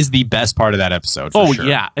 that is the best part of that episode. For sure.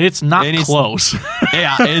 Yeah, it's not And it's- close.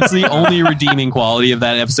 Yeah, it's the only redeeming quality of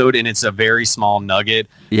that episode, and it's a very small nugget.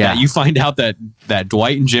 Yeah. that you find out that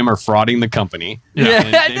Dwight and Jim are frauding the company. Yeah,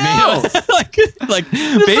 And I they know. like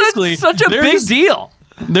basically, such a they're big just- deal.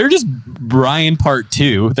 They're just Brian Part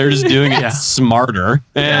 2. They're just doing it smarter,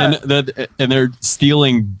 and they're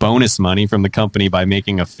stealing bonus money from the company by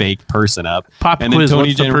making a fake person up. Pop and quiz. then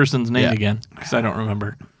What's the Jan- person's name Yeah. again? Because I don't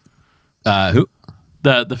remember. Who?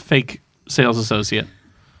 The fake sales associate.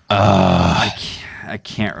 I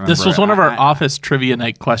can't remember. This was one of our office trivia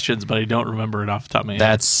night questions, but I don't remember it off the top of my head.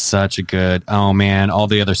 That's such a good. Oh man, all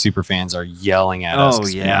the other super fans are yelling at us. Oh,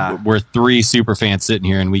 'cause yeah. we're 3 super fans sitting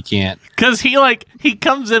here and we can't. Because he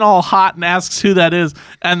comes in all hot and asks who that is,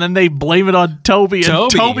 and then they blame it on Toby, and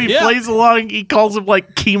Toby yeah. plays along. He calls him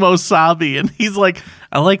like Kemosabe, and he's like,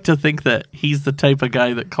 I like to think that he's the type of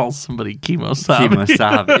guy that calls somebody Kemosabe.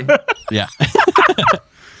 Kemosabe. Yeah,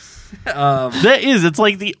 It's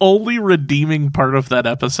like the only redeeming part of that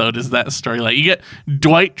episode is that storyline. You get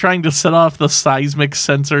Dwight trying to set off the seismic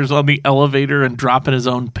sensors on the elevator and dropping his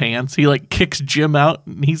own pants. He like kicks Jim out,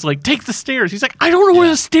 and he's like, take the stairs. He's like, I don't know where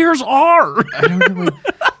the stairs are.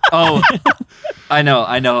 Oh, I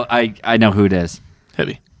know who it is.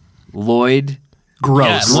 Heavy. Lloyd. Gross.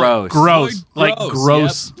 Yes. Gross. Gross. Like Gross,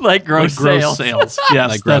 gross. Like gross Gross sales. Yes,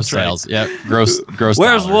 like gross that's right. sales. Yep, gross. Where's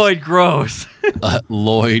dollars. Lloyd Gross?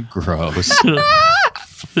 Lloyd Gross. Yeah,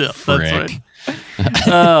 that's Frick. right.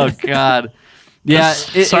 Oh God. Yeah.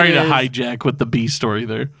 Sorry it to is. hijack with the B story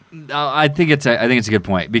there. I think it's a good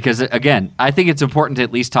point because again, I think it's important to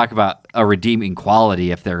at least talk about a redeeming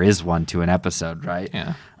quality if there is one to an episode, right?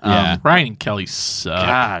 Yeah. Yeah. Ryan and Kelly suck,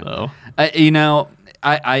 God. though.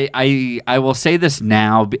 I will say this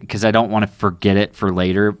now because I don't want to forget it for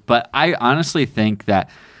later, but I honestly think that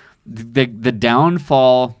the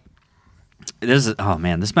downfall.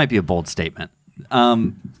 This might be a bold statement.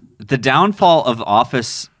 The downfall of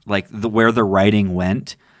Office, where the writing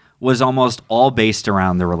went, was almost all based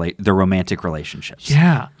around the romantic relationships.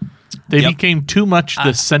 Yeah. They Yep. became too much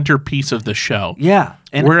the centerpiece of the show. Yeah.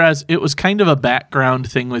 And Whereas it was kind of a background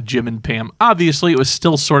thing with Jim and Pam. Obviously, it was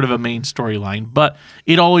still sort of a main storyline, but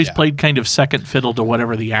it always played kind of second fiddle to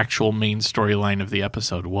whatever the actual main storyline of the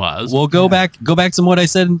episode was. Well, go back to what I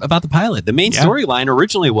said about the pilot. The main storyline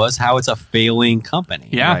originally was how it's a failing company.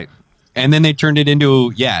 Yeah. Right. And then they turned it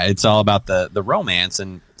into, it's all about the romance.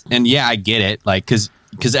 And yeah, I get it. Like, because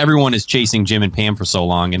everyone is chasing Jim and Pam for so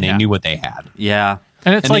long and they knew what they had. Yeah.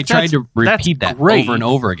 And it's And like they tried to that's repeat that great. over and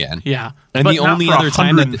over again. Yeah. And but the not only for other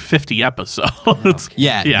time that 150 episodes.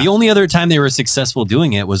 Yeah, the only other time they were successful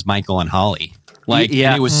doing it was Michael and Holly. And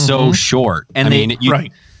it was so short. And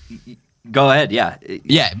Right. Go ahead. Yeah.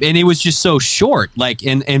 Yeah, and it was just so short. But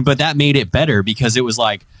that made it better because it was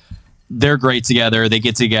like they're great together. They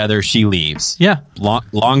get together. She leaves. Yeah.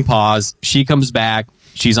 Long pause. She comes back.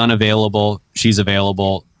 She's unavailable. She's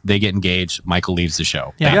available. They get engaged. Michael leaves the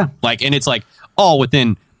show. Yeah. And it's like all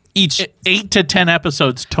within each 8 to 10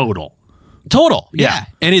 episodes total. total. Yeah.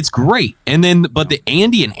 And it's great. And then, but the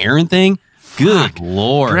Andy and Aaron thing, good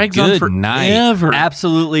Lord. Drags on Good night. forever.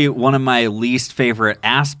 Absolutely one of my least favorite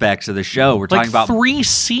aspects of the show. We're talking about 3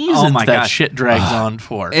 seasons Oh my that gosh. shit drags on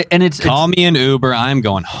for. and it's Call me an Uber. I'm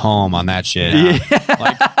going home on that shit.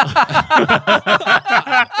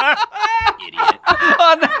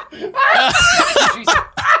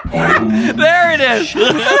 there it is.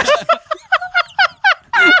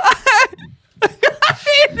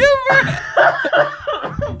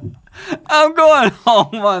 I'm going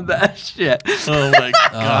home on that shit. Oh my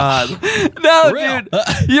god. No, real. dude,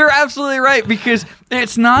 you're absolutely right because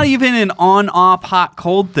it's not even an on-off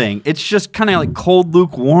hot-cold thing. It's just kind of like cold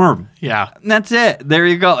lukewarm. Yeah. And that's it. There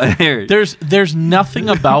you go. There. There's nothing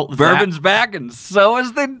about Bourbon's that. back, and so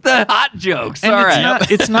is the hot jokes. And All it's right.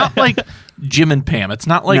 not, it's not like Jim and Pam. It's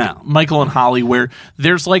not like No. Michael and Holly where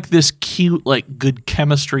there's like this cute, like good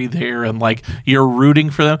chemistry there and like you're rooting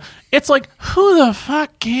for them. It's like, who the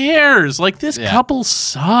fuck cares? Like this couple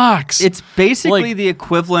sucks. It's basically Like- the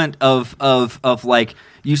equivalent of like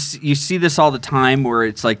you see this all the time where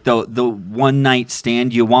it's like the one night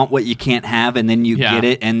stand. You want what you can't have, and then you get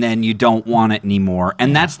it, and then you don't want it anymore,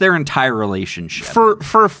 and that's their entire relationship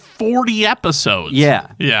for 40 episodes.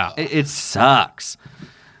 Yeah, Yeah. it sucks.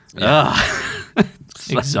 Ugh.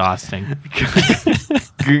 Exhausting.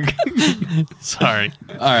 Sorry.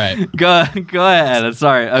 All right. Go ahead. I'm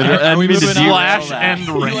sorry. I we didn't mean to moving on? derail Flash that. and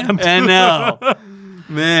rant. I know,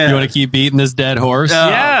 man. You want to keep beating this dead horse? Oh,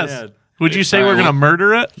 Yes. man. Would you say All we're right, going to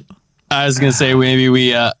murder it? I was going to say maybe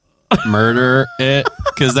we murder it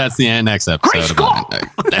because that's the next episode. Damn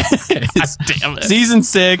it. Season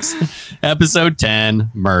 6, episode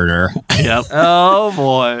 10, murder. Yep. Oh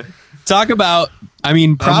boy. Talk about, I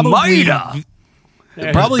mean, probably been a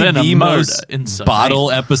the murder most in some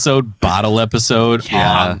bottle episode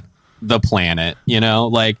Yeah. on the planet. You know,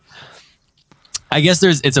 like, I guess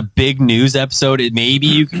it's a big news episode. Maybe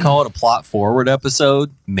you could call it a plot forward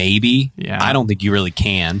episode. Maybe. Yeah. I don't think you really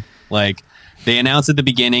can. Like, they announced at the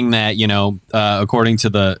beginning that, you know, according to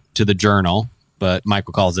the journal, but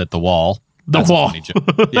Michael calls it the wall. The wall.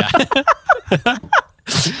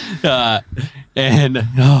 Yeah. And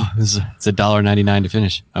it's $1.99 to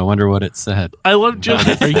finish. I wonder what it said. I love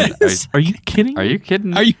jokes. Are you kidding? Are you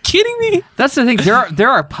kidding? Are you kidding me? That's the thing. There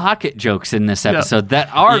are pocket jokes in this episode that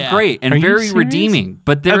are great and Are you very serious? redeeming.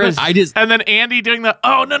 But there is. And then Andy doing the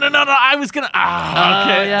no, I was gonna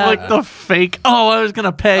okay, yeah. like the fake. I was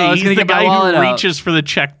gonna pay. I was He's gonna the get my guy wallet who out. reaches for the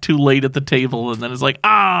check too late at the table, and then is like,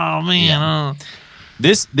 oh man.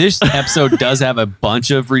 This episode does have a bunch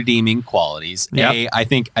of redeeming qualities. Yep. I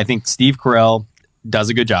think Steve Carell does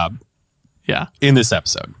a good job Yeah. in this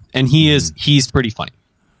episode, and he's pretty funny.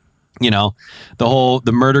 You know,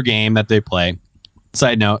 the murder game that they play.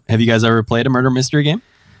 Side note: have you guys ever played a murder mystery game?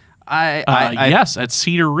 Yes, at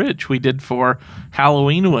Cedar Ridge we did for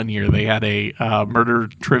Halloween one year. They had a murder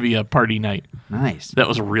trivia party night. Nice. That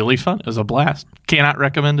was really fun. It was a blast. Cannot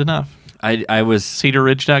recommend enough. I was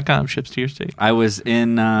CedarRidge.com ships to your state. I was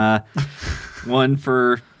in one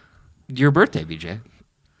for your birthday, BJ.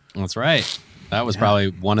 That's right. That was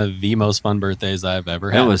probably one of the most fun birthdays I've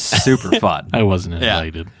ever had. It was super fun. I wasn't Yeah.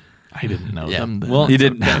 invited. I didn't know them. Then. Well, He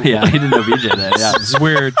didn't. Yeah, he didn't know BJ then. Yeah. It's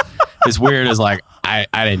weird. It's weird. It's like I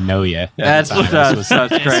didn't know you. at the That's time. that's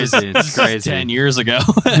crazy. It's crazy. 10 years ago.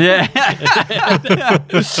 Yeah.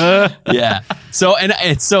 Yeah. So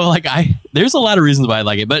there's a lot of reasons why I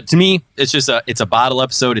like it, but to me, it's just it's a bottle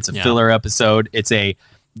episode. It's a filler episode. It's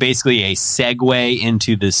basically a segue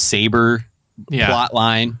into the Saber plot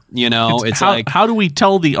line. You know, it's how do we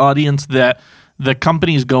tell the audience that the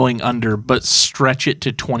company's going under, but stretch it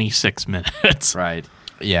to 26 minutes? Right.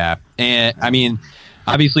 yeah. And I mean,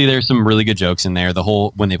 obviously there's some really good jokes in there. The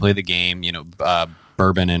whole, when they play the game, you know,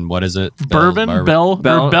 bourbon and what is it?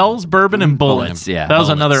 Bells, bourbon, and bullets. Yeah. That was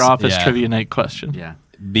another Bullets, office yeah. trivia night question. Yeah.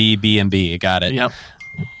 B&B. Got it. Yep.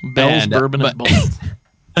 Bells, bourbon, and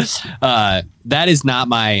bullets. That is not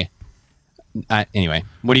my. Anyway,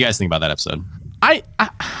 what do you guys think about that episode? I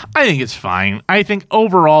think it's fine. I think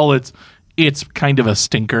overall it's kind of a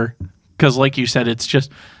stinker because, like you said, it's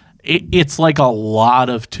just it's like a lot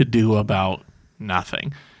of to do about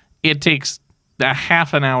nothing. It takes a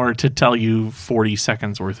half an hour to tell you 40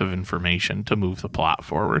 seconds worth of information to move the plot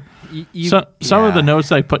forward. Some of the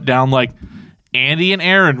notes I put down, like Andy and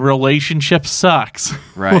Aaron relationship sucks.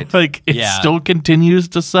 Right. Like it still continues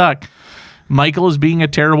to suck. Michael is being a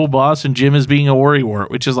terrible boss and Jim is being a worrywart,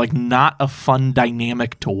 which is like not a fun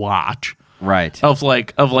dynamic to watch. Right. Of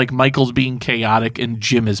Michael's being chaotic and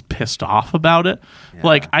Jim is pissed off about it. Yeah.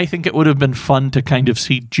 Like I think it would have been fun to kind of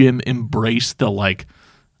see Jim embrace the like,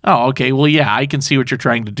 oh, okay, well, yeah, I can see what you're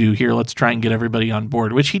trying to do here. Let's try and get everybody on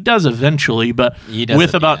board, which he does eventually, but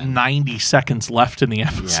with about 90 seconds left in the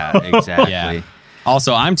episode. Yeah, exactly. Yeah.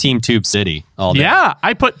 Also, I'm Team Tube City all day. Yeah,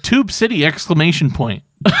 I put Tube City ! I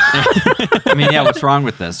mean, yeah, what's wrong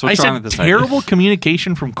with this? What's wrong with this idea? Terrible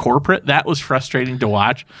communication from corporate. That was frustrating to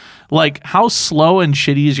watch. Like, how slow and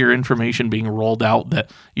shitty is your information being rolled out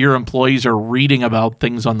that your employees are reading about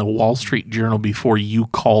things on the Wall Street Journal before you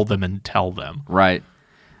call them and tell them? Right.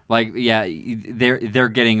 Like, yeah, they're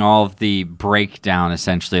getting all of the breakdown,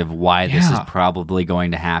 essentially, of why this is probably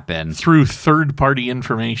going to happen. Through third-party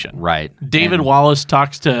information. Right. David Wallace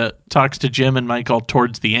talks to Jim and Michael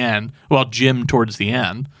towards the end. Well, Jim towards the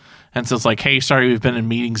end. And says, like, hey, sorry, we've been in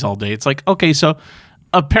meetings all day. It's like, okay, so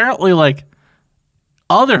apparently, like,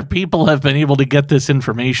 other people have been able to get this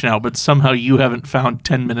information out, but somehow you haven't found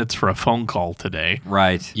 10 minutes for a phone call today.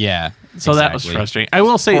 Right. Yeah. So that was frustrating. I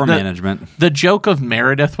will say Poor management. The joke of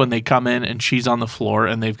Meredith when they come in and she's on the floor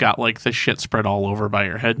and they've got like the shit spread all over by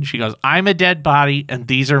her head and she goes, I'm a dead body and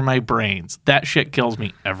these are my brains. That shit kills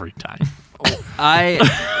me every time.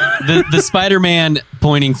 The Spider-Man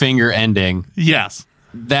pointing finger ending. Yes.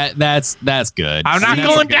 That's good. I'm not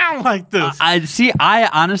going down like this. I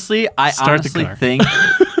honestly think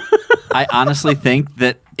I honestly think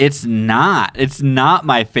that it's not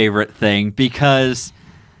my favorite thing because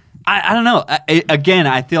I don't know.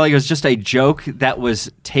 I feel like it was just a joke that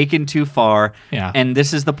was taken too far. Yeah. And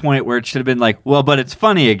this is the point where it should have been like, well, but it's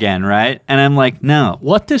funny again, right? And I'm like, no.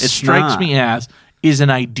 What this strikes me as is an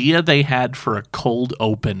idea they had for a cold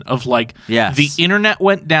open of like Yes. the internet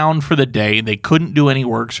went down for the day. They couldn't do any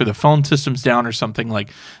work, so the phone system's down or something. Like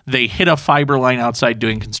they hit a fiber line outside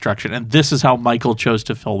doing construction, and this is how Michael chose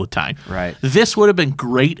to fill the time. Right. This would have been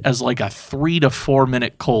great as like a 3 to 4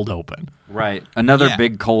 minute cold open. Right. Another Yeah.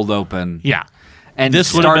 big cold open. Yeah. And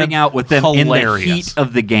This would have starting been out with them in the hilarious. heat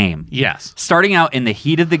of the game. Yes. Starting out in the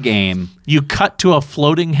heat of the game. You cut to a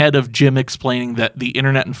floating head of Jim explaining that the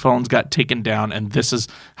internet and phones got taken down, and this is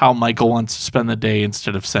how Michael wants to spend the day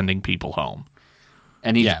instead of sending people home.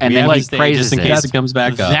 And he Yeah, and we then have he to stay praises just in it. case it comes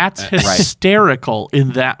back up. That's hysterical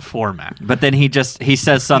in that format. But then he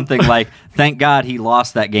says something like, "Thank God he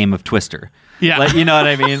lost that game of Twister." Yeah. Like, you know what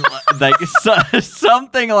I mean? Like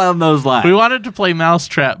something along those lines. We wanted to play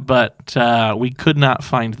Mousetrap, but we could not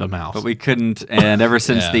find the mouse. But we couldn't, and ever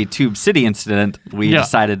since Yeah. the Tube City incident, we Yeah.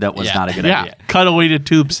 decided that was Yeah. not a good yeah, idea. cut away to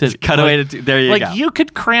Tube City. Cut away to there you like go. you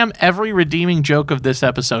could cram every redeeming joke of this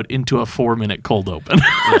episode into a 4-minute cold open.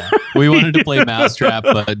 We wanted to play Mousetrap,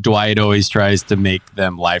 but Dwight always tries to make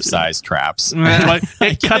them life-size traps. Like,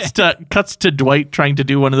 it cuts to Dwight trying to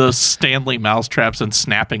do one of those Stanley mousetraps and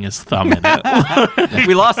snapping his thumb in it.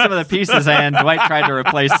 We lost some of the pieces, and Dwight tried to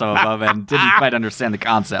replace some of them and didn't quite understand the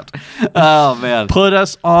concept. Oh man, Put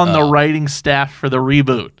us on the writing staff for the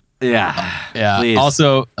reboot. yeah, Yeah. Please.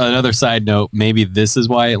 Also, another side note, maybe this is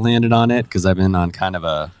why it landed on it, because I've been on kind of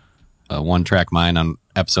a one-track mind on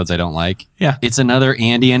episodes I don't like. Yeah. It's another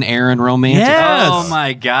Andy and Aaron romantic. Yes. Oh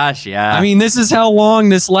my gosh, yeah. I mean, this is how long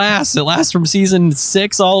this lasts. It lasts from season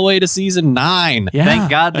 6 all the way to season 9. Yeah. Thank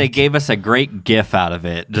God they gave us a great gif out of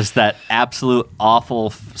it. Just that absolute awful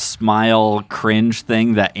smile cringe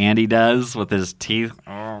thing that Andy does with his teeth.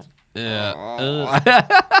 Oh. Yeah.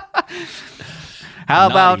 How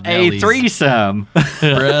Naughty about a Nellies. threesome?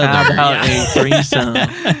 Brother, How about yeah. a threesome?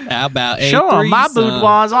 How about a Sure, my threesome?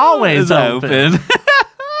 boudoir's always It's open.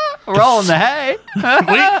 Rolling the hay.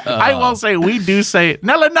 I will say, we do say,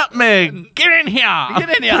 Nella Nutmeg, get in here. Get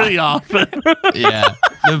in here. Pretty often. Yeah.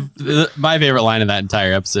 My favorite line of that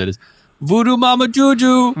entire episode is, Voodoo Mama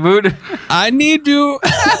Juju, Mood. I need you.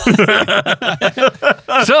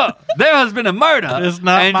 So there has been a murder. It's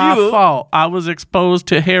not and my you, fault. I was exposed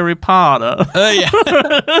to Harry Potter.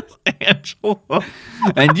 Yeah. Angela.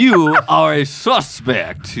 and you are a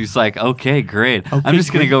suspect. He's like, okay, great. I'm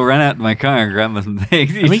just gonna go run out in my car and grab some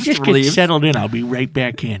things. Let me just get settled in. I'll be right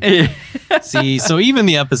back in. See, so even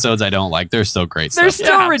the episodes I don't like, they're still great There's stuff.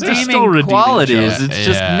 still Yeah, there's redeeming still redeeming qualities. jokes. It's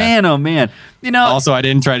just Yeah. man, oh man. You know, Also, I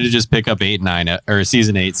didn't try to just pick up 8, 9, or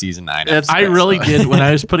season 8, season 9. That's- I really did, when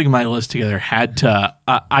I was putting my list together, had to,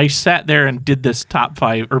 I sat there and did this top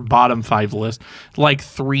 5 or bottom 5 list like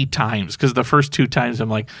 3 times, because the first 2 times I'm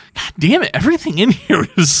like, God damn it, everything in here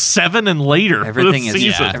is 7 and later. everything for the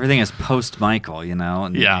is season. everything is post Michael. You know,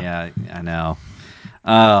 and Yeah. I know.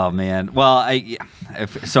 Oh man. Well,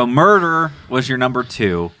 so murder was your number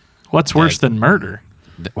 2. What's worse than murder?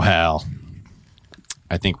 Well,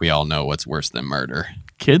 I think we all know what's worse than murder.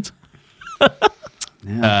 Kids?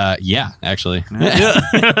 Yeah, actually.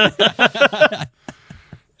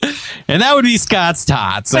 And that would be Scott's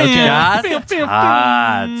Tots. Okay.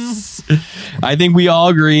 Tots. I think we all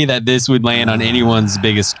agree that this would land on anyone's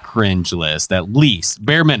biggest cringe list, at least,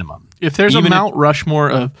 bare minimum. If there's Even a if- Mount Rushmore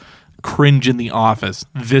of cringe in the office,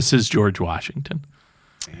 this is George Washington.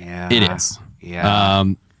 Yeah. It is. Yeah.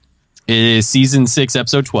 It is season 6,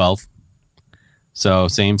 episode 12. So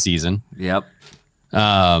same season. Yep.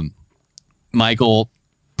 Michael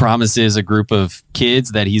promises a group of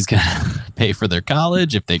kids that he's going to pay for their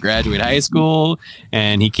college if they graduate high school,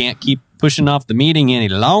 and he can't keep pushing off the meeting any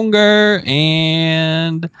longer,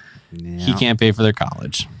 and he can't pay for their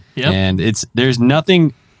college. Yep. And there's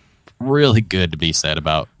nothing really good to be said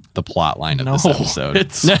about the plot line of this episode.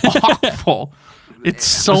 It's awful. It's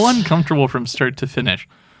so uncomfortable from start to finish.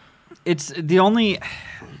 It's the only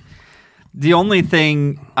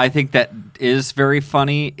thing I think that is very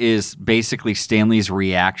funny is basically Stanley's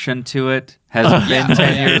reaction to it has been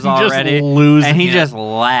 10 years He just already. losing And he it. just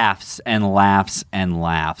laughs and laughs and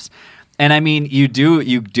laughs. And I mean, you do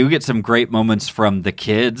get some great moments from the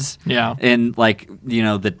kids. Yeah. And like, you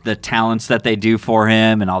know, the talents that they do for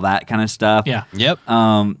him and all that kind of stuff. Yeah. Yep.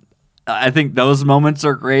 I think those moments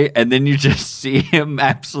are great, and then you just see him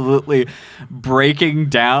absolutely breaking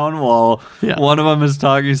down while one of them is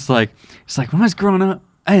talking. He's like, when I was growing up,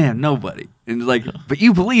 I had nobody, and he's like, but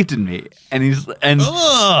you believed in me, and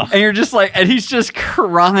you're just like, and he's just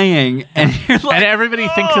crying, and you're like, And everybody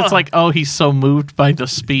thinks it's like, oh, he's so moved by the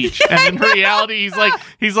speech. And in reality,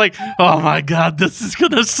 he's like, oh my God, this is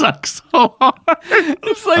gonna suck so hard.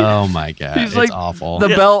 it's like, Oh my God. he's It's like, awful.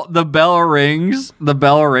 The bell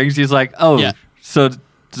rings. He's like, oh, Yeah. So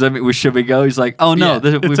does that mean should we go? He's like, oh no,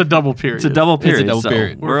 Yeah, It's a double period. It's a double period. double so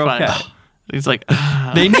period. We're fine. okay. He's like,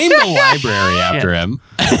 They named the library after him.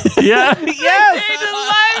 yeah,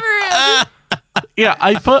 yes. Yeah,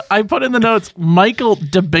 I put in the notes. Michael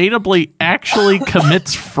debatably actually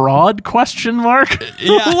commits fraud? Question mark.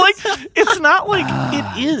 Yeah. Like it's not like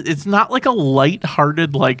it is. It's not like a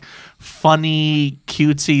lighthearted, like funny,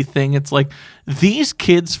 cutesy thing. It's like these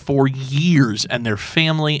kids for years and their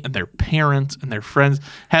family and their parents and their friends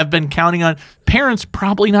have been counting on parents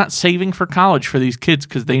probably not saving for college for these kids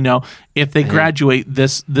because they know if they graduate,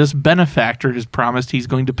 this benefactor has promised he's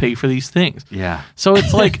going to pay for these things. Yeah. So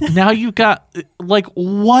it's like now you've got like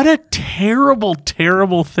what a terrible,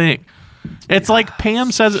 terrible thing. It's like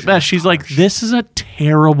Pam says it best. She's like, "This is a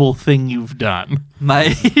terrible thing you've done."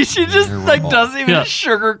 She just like doesn't even Yeah.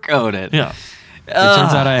 sugarcoat it. Yeah. It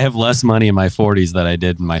turns out I have less money in my 40s than I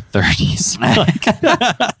did in my 30s.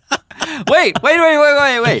 Wait.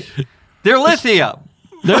 They're lithium.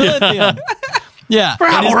 They're lithium. Yeah.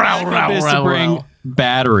 And his Row, backup row, is row, to bring row.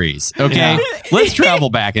 batteries. Okay. Yeah. Let's travel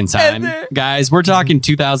back in time. Guys, we're talking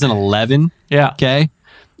 2011. Yeah. Okay.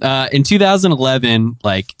 In 2011,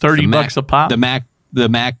 like $30 a pop. The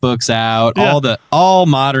MacBook's out. Yeah. All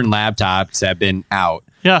modern laptops have been out.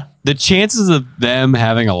 Yeah. The chances of them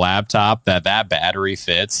having a laptop that battery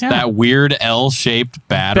fits, Yeah. that weird L-shaped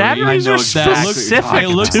battery, Batteries I know are exactly what specific you're talking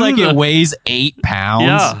about. It looks to like the- it weighs 8 pounds.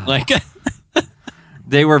 Yeah. Like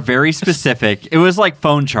They were very specific. It was like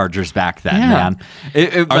phone chargers back then, Yeah.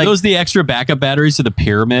 man. are those the extra backup batteries to the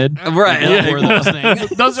pyramid? right? Yeah. Or those things?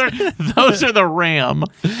 those are the RAM.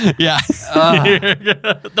 Yeah.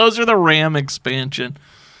 Those are the RAM expansion.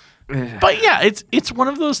 But yeah, it's one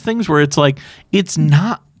of those things where it's like it's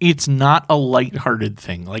not a lighthearted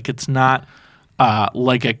thing. Like it's not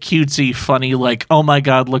like a cutesy, funny, like, oh my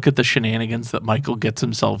God, look at the shenanigans that Michael gets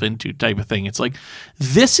himself into type of thing. It's like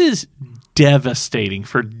this is devastating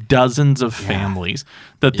for dozens of families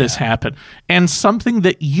that this happened. And something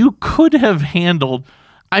that you could have handled,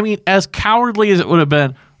 I mean, as cowardly as it would have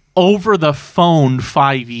been, over the phone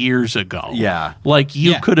 5 years ago. Yeah. Like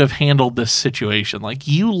you Yeah. could have handled this situation. Like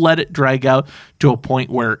you let it drag out to a point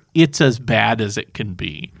where it's as bad as it can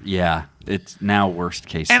be. Yeah. It's now worst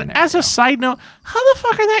case And scenario. as a side note, how the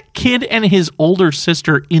fuck are that kid and his older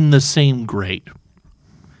sister in the same grade?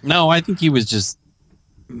 No, I think he was just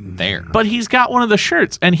there. But he's got one of the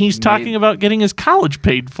shirts and he's talking about getting his college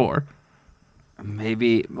paid for.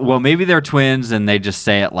 maybe they're twins and they just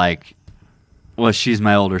say it like, well, she's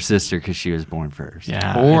my older sister because she was born first.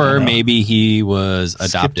 Yeah. Or maybe he was skipped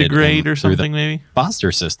adopted a grade or through something, the maybe.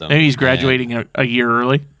 foster system. Maybe he's graduating a year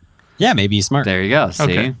early. Yeah, maybe he's smart. There you go. See?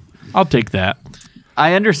 Okay. I'll take that.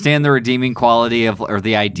 I understand the redeeming quality of, or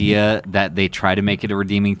the idea that they try to make it a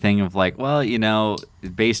redeeming thing of like, well, you know,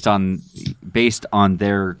 based on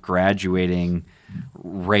their graduating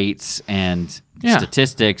rates and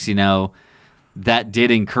statistics, you know, that did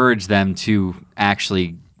encourage them to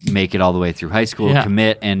actually make it all the way through high school,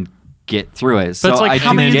 commit and get through it. So it's like, I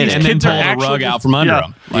how do many of get these it. And then kids are pull the actually rug out from under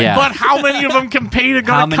them. Yeah. But how many of them can pay to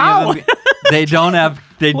go How to many college? of them? They don't have.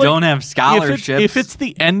 They Like, don't have scholarships. If it's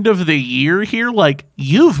the end of the year here, like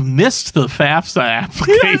you've missed the FAFSA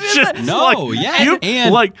application. No, yeah,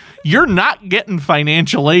 and- like you're not getting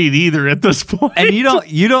financial aid either at this point. and you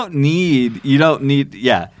don't need.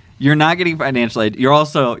 Yeah, you're not getting financial aid. You're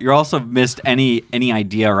also missed any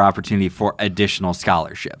idea or opportunity for additional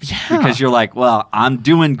scholarships because you're like, well, I'm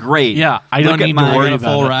doing great. Yeah, I Look don't at need my- to worry I got a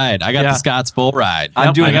about full it. ride. I got Yeah. the Scott's full ride.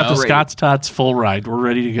 I'm doing I got the great. Scott's Tots full ride. We're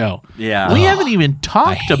ready to go. Yeah. We haven't even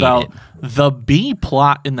talked hate about it. the B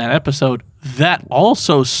plot in that episode that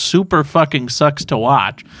also super fucking sucks to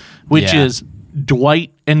watch, which Yeah. is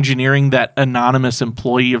Dwight engineering that anonymous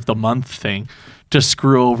employee of the month thing to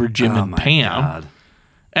screw over Jim Oh and my Pam. God.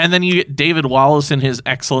 And then you get David Wallace in his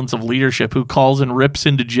excellence of leadership who calls and rips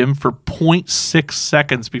into Jim for 0.6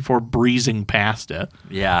 seconds before breezing past it.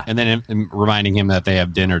 Yeah. And then reminding him that they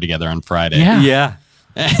have dinner together on Friday. Yeah.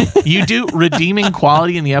 You do redeeming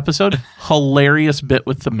quality in the episode. Hilarious bit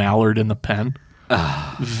with the mallard and the pen.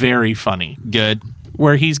 Very funny. Good.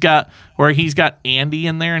 Where he's got Andy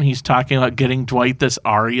in there and he's talking about getting Dwight this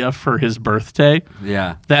aria for his birthday.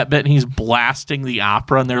 Yeah. That bit, and he's blasting the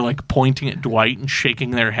opera and they're like pointing at Dwight and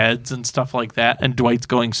shaking their heads and stuff like that. And Dwight's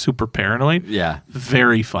going super paranoid. Yeah.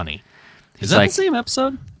 Very funny. Is that like- the same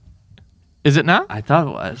episode? Is it not? I thought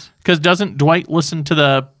it was. Because doesn't Dwight listen to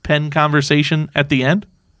the pen conversation at the end?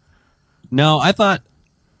 No, I thought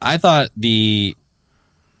the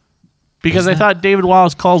Because I thought David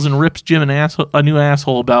Wallace calls and rips Jim a new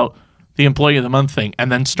asshole about the employee of the month thing,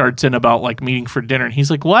 and then starts in about like meeting for dinner, and he's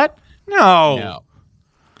like, "What? No,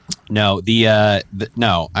 No, the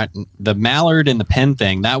mallard and the pen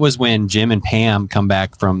thing. That was when Jim and Pam come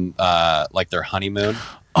back from like their honeymoon.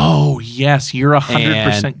 Oh yes, you're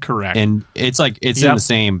 100% correct. And it's like it's in the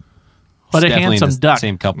same. What a definitely handsome in the duck,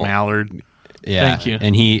 same couple. Mallard. Yeah, Thank you.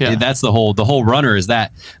 And that's the whole runner is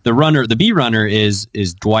that the B runner is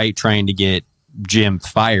Dwight trying to get Jim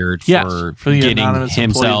fired for getting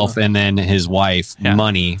himself and then his wife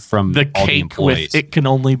money from the all cake the employees. with "It Can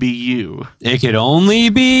Only Be You." It could only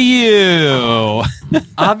be you.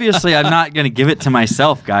 Obviously, I'm not going to give it to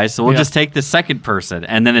myself, guys. So we'll just take the second person,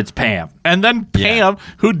 and then it's Pam. And then Pam,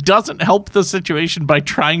 who doesn't help the situation by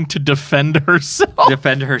trying to defend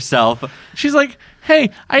herself. She's like, "Hey,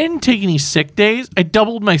 I didn't take any sick days. I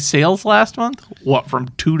doubled my sales last month. What, from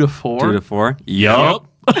 2 to 4? 2 to 4? Yup.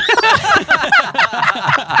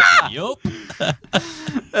 Yup.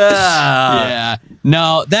 Yeah.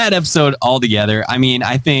 No, that episode altogether. I mean,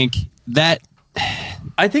 I think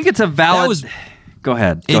it's a valid. Go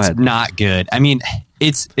ahead. It's not good. I mean,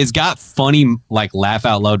 it's got funny like laugh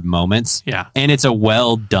out loud moments. Yeah. And it's a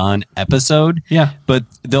well done episode. Yeah. But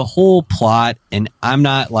the whole plot, and I'm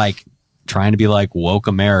not like trying to be like woke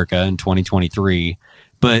America in 2023,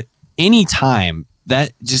 but anytime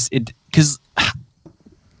that just because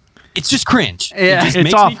it's just cringe. Yeah, it just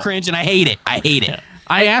makes me cringe, and I hate it.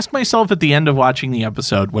 I asked myself at the end of watching the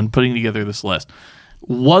episode when putting together this list,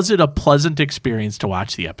 was it a pleasant experience to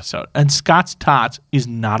watch the episode? And Scott's Tots is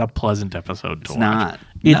not a pleasant episode to watch. Not.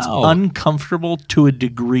 It's uncomfortable to a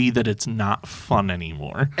degree that it's not fun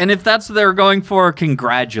anymore. And if that's what they're going for,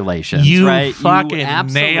 congratulations. You right? fucking you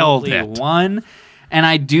absolutely nailed it. Won. And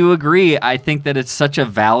I do agree. I think that it's such a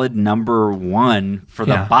valid number one for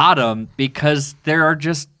the bottom because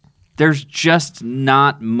there's just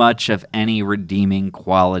not much of any redeeming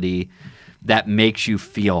quality that makes you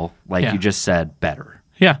feel like you just said better.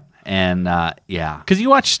 Yeah. And because you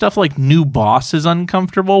watch stuff like New Boss is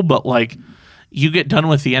uncomfortable, but like you get done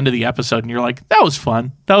with the end of the episode and you're like, that was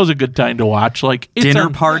fun. That was a good time to watch. Like Dinner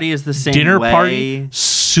Party is the same Dinner way. Party,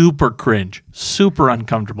 super cringe, super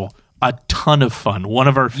uncomfortable. A ton of fun. One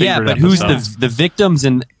of our favorite episodes. Who's the victims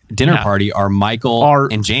in Dinner Party are Michael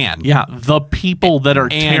and Jan. Yeah, the people that are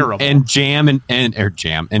terrible. And Jam and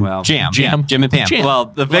Jam and Jam and Pam. Jam. Well,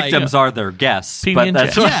 the victims are their guests. But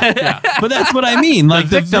that's but that's what I mean. Like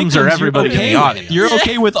the victims are everybody in the audience. You're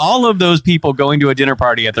okay with all of those people going to a dinner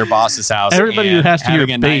party at their boss's house. Everybody who has to hear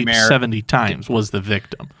babe 70 times was the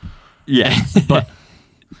victim. Yeah.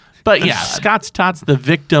 But yeah, Scott's Tots, the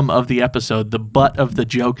victim of the episode, the butt of the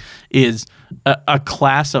joke, is a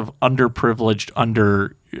class of underprivileged,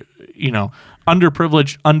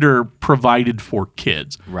 underprovided for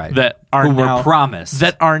kids, right? That are who were promised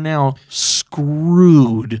that are now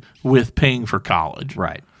screwed with paying for college,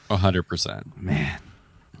 right? 100%, man.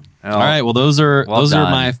 All right, well those are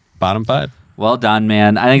my bottom 5. Well done,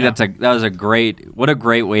 man. I think that was a great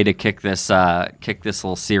way to kick this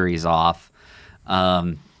little series off.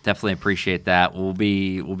 Definitely appreciate that. We'll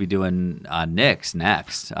be doing Nick's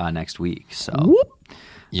next week. So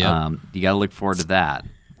you got to look forward to that.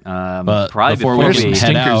 But probably before we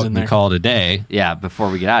head out and call it a day, before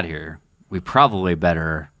we get out of here, we probably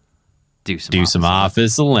better do some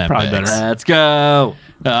Office Olympics. Probably better. Let's go.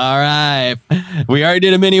 All right. We already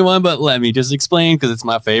did a mini one, but let me just explain because it's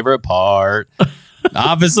my favorite part.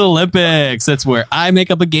 Office Olympics. That's where I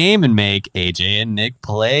make up a game and make AJ and Nick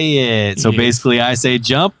play it. So basically, I say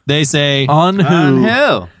jump, they say on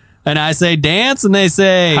who, and I say dance, and they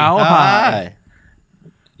say how high.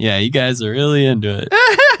 Yeah, you guys are really into it.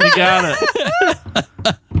 You got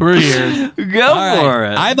it. We're here. Go for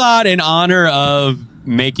it. I thought in honor of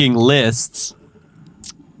making lists,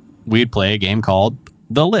 we'd play a game called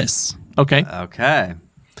The Lists. Okay.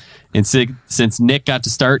 And since Nick got to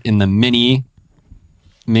start in the mini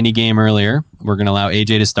game earlier, we're going to allow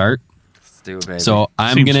AJ to start. Let's do it, baby. So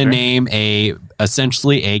I'm going to name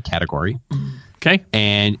essentially a category. Okay.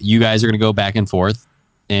 And you guys are going to go back and forth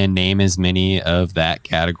and name as many of that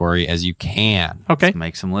category as you can. Okay. Let's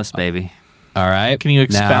make some lists, baby. All right. Can you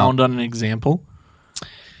expound on an example?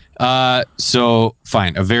 So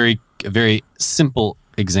fine. A very simple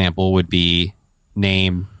example would be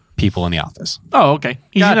name people in the office. Oh, okay.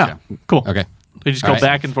 Easy enough. Cool. Okay. We just go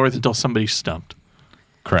back and forth until somebody's stumped.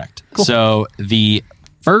 Correct. Cool. So the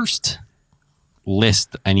first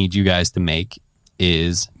list I need you guys to make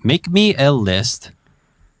is make me a list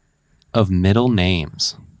of middle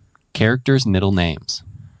names. Characters' middle names.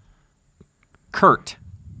 Kurt.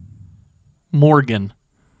 Morgan.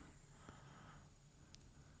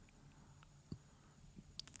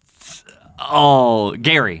 Oh,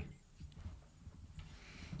 Gary.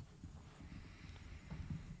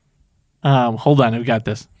 Hold on, I've got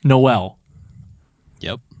this. Noel.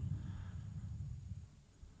 Yep.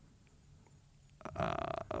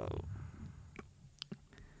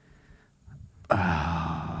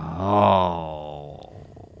 Oh.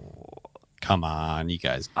 Come on, you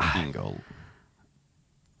guys can go.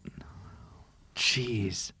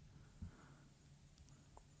 Jeez.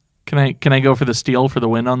 Can I go for the steal for the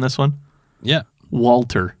win on this one? Yeah.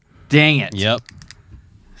 Walter. Dang it. Yep.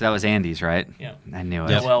 That was Andy's, right? Yeah. I knew it.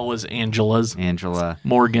 Noel was Angela's. Angela.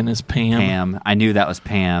 Morgan is Pam. Pam. I knew that was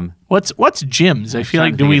Pam. What's Jim's? I feel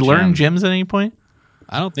trying like, to do we think of learn Jim. Jim's at any point?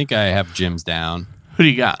 I don't think I have Jim's down. Who do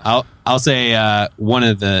you got? I'll say one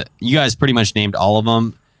of the. You guys pretty much named all of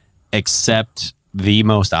them, except the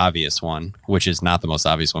most obvious one, which is not the most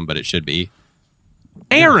obvious one, but it should be.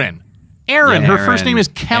 Aaron. Aaron. Yeah, Her first Aaron. name is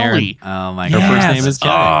Kelly. Oh, my Her God. first name is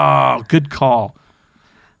Kelly. Oh, good call.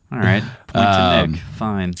 All right. Point to Nick.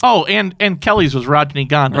 Fine. Oh, and Kelly's was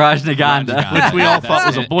Rajniganda, Rajniganda. which we all thought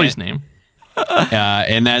was a That's it. boy's name.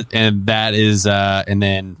 And that is and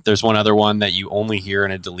then there's one other one that you only hear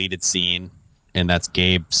in a deleted scene, and that's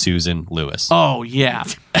Gabe Susan Lewis. Oh, yeah.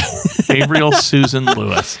 Gabriel Susan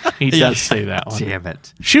Lewis. He does say that one. Damn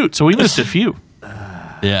it. Shoot, so we missed a few.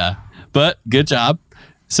 Yeah, but good job.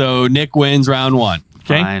 So Nick wins round one.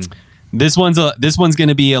 Okay. Fine. This one's going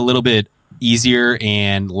to be a little bit easier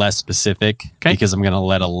and less specific because I'm going to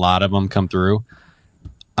let a lot of them come through.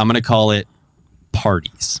 I'm going to call it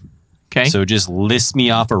parties. Okay. So just list me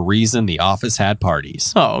off a reason the office had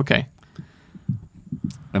parties. Oh, okay.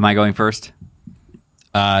 Am I going first?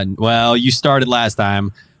 Well, you started last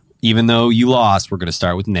time. Even though you lost, we're going to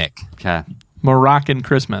start with Nick. Okay. Moroccan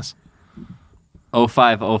Christmas.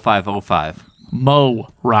 050505. Mo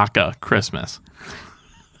Rocca Christmas.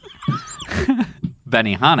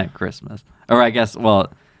 Benihana Christmas. Or I guess,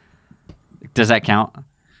 well, does that count?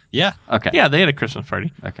 Yeah. Okay. Yeah, they had a Christmas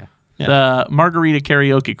party. Okay. Yeah. The Margarita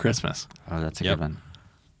Karaoke Christmas. Oh, that's a Yep. good one.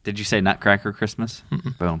 Did you say Nutcracker Christmas?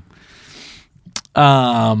 Boom.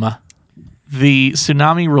 The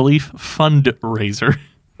Tsunami Relief Fundraiser.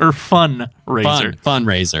 Or Funraiser.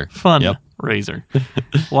 Fundraiser. Funraiser.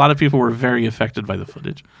 A lot of people were very affected by the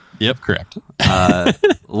footage. Yep, correct.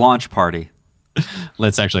 Launch party.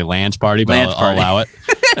 Let's actually Lanch party, but Lanch I'll allow it.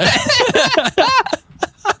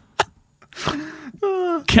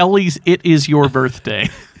 Kelly's It Is Your Birthday.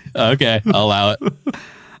 Okay, I'll allow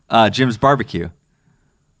it. Jim's barbecue.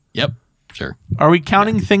 Yep, sure. Are we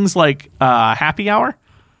counting things like happy hour?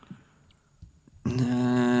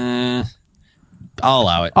 I'll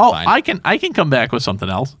allow it. Oh, Fine. I can come back with something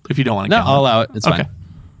else if you don't want to No, count I'll it. allow it. It's Okay.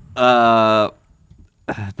 fine.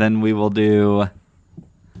 Then we will do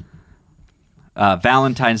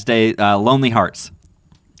Valentine's Day, Lonely Hearts.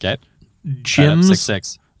 Okay. Jim's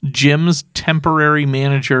 6-6. Jim's temporary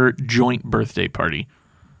manager joint birthday party.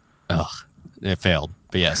 Ugh, it failed.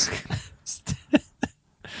 But yes.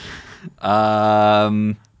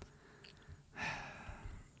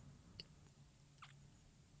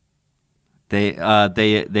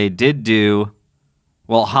 They did do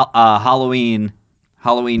Halloween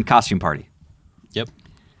costume party. Yep.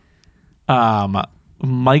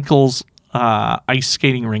 Michael's ice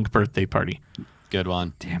skating rink birthday party. Good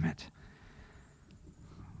one. Damn it.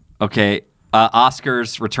 Okay,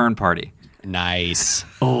 Oscar's return party. Nice.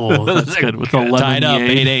 Oh, that's good with the Tied up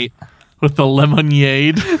lemonade. 8-8. With the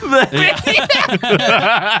lemonade. Ryan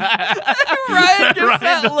gets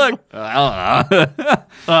that look. I don't know.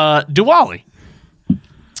 Diwali.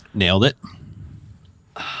 Nailed it.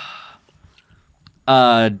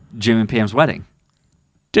 Jim and Pam's wedding.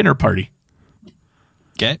 Dinner party.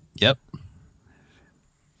 Okay. Yep.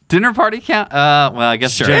 Dinner party count? Well, I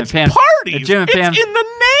guess Sure. Jim and It's Pam's parties. Jim and It's Pam's. in the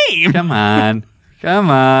name. Come on.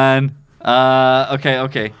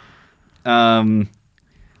 Okay.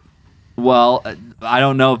 Well, I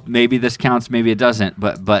don't know. Maybe this counts. Maybe it doesn't.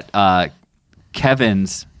 But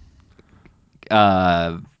Kevin's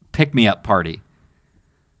pick me up party,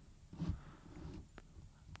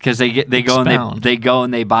 because they go Expound.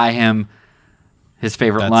 and they buy him his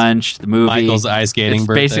favorite That's lunch, the movie. Michael's ice skating It's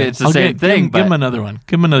birthday. basically it's the Okay, same thing. Give him but another one.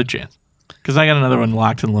 Give him another chance. Because I got another one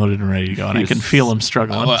locked and loaded and ready to go, and I can feel him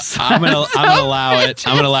struggling. Well, I'm gonna allow it.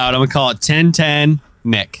 I'm gonna call it 10-10.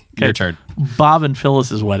 Nick, your turn. Bob and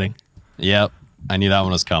Phyllis's wedding. Yep. I knew that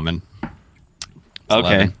one was coming. It's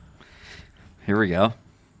okay, 11. here we go.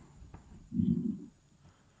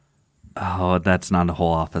 Oh, that's not a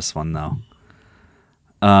whole office one though.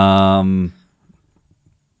 Can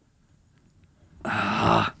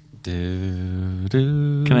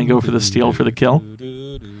I go for the steal for the kill?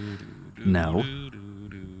 No.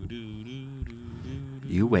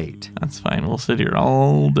 You wait. That's fine. We'll sit here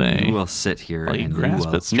all day. You will sit here While you and grasp you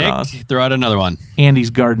will. at straws. Nick, throw out another one. Andy's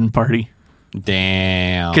garden party.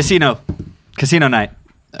 Damn. Casino night.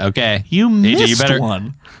 Okay. You AJ, missed you better,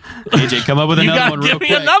 one. AJ, come up with You another gotta one real give me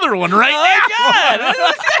quick. another one right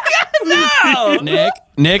now.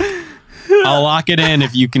 Nick, I'll lock it in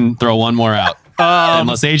if you can throw one more out.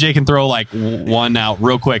 Unless AJ can throw like one out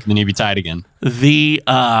real quick, and then you'd be tied again. The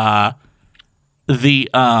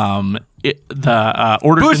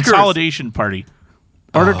order Booze consolidation party.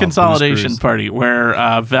 Order consolidation Cruise. party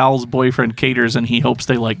where Val's boyfriend caters and he hopes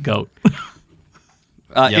they like goat.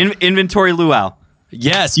 Inventory luau.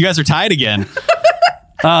 Yes, you guys are tied again.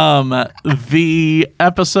 The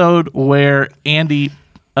episode where Andy,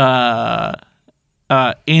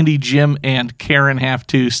 Jim, and Karen have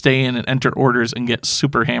to stay in and enter orders and get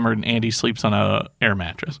super hammered, and Andy sleeps on a air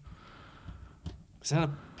mattress. Is that a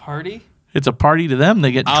party? It's a party to them.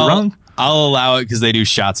 They get drunk. I'll allow it because they do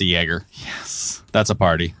shots of Jaeger. Yes, That's a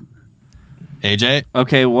party. AJ?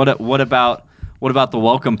 Okay, what about the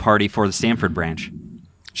welcome party for the Stanford branch?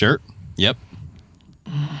 Sure. Yep.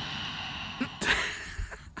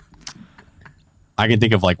 I can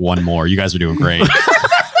think of like one more. You guys are doing great.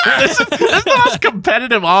 this is the most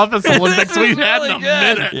competitive office Olympics we've had in a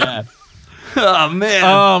minute. Yeah. Oh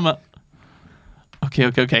man.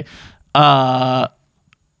 Okay.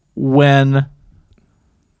 When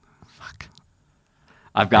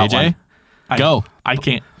I've got AJ? Go. I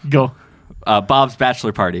can't go. one. Bob's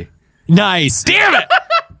bachelor party. Nice. Damn it!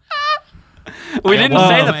 We didn't one.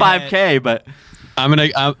 say Oh, the man. 5K, but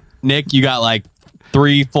Nick, you got like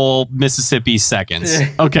 3 full Mississippi seconds.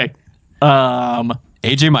 Okay.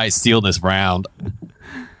 AJ might steal this round.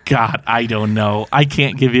 God, I don't know. I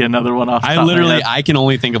can't give you another one off. The top of my head. I can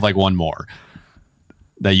only think of like one more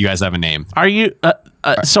that you guys have a name. Are you?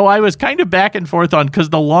 So I was kind of back and forth on because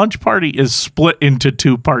the launch party is split into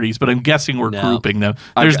 2 parties, but I'm guessing we're grouping them.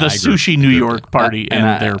 There's the Sushi New York party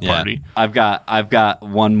and their party. I've got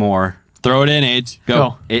one more. Throw it in, Age.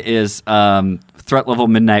 Go. It is threat level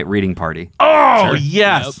midnight reading party. Oh Sure.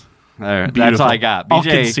 yes, There, that's Beautiful. all I got.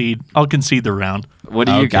 BJ, I'll concede the round. what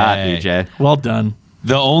do you got, Okay. BJ? Well done.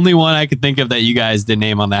 The only one I could think of that you guys did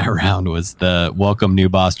name on that round was the welcome new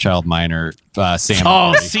boss child minor Sam.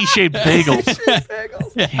 Oh, C-shaped bagels.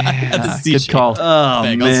 Yeah, good call. Oh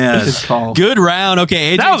Bagels. man. Good call. Good round.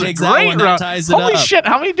 Okay, AJ That was a takes great that one. That round. ties it Holy up. shit!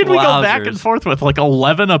 How many did we go back Wowzers. and forth with? Like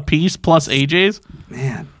 11 apiece plus AJ's.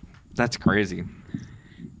 Man, that's crazy.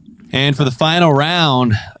 And for the final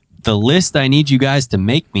round, the list I need you guys to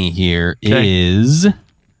make me here is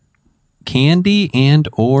candy and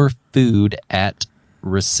or food at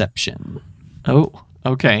reception. Oh,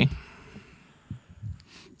 okay.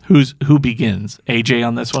 Who begins? AJ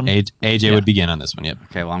on this one. AJ would begin on this one. Yep.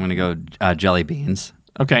 Okay, well I'm gonna go jelly beans.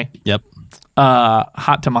 Okay. Yep.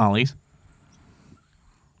 Hot tamales.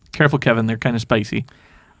 Careful, Kevin. They're kind of spicy.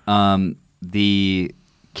 The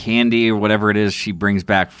candy or whatever it is she brings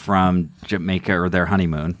back from Jamaica or their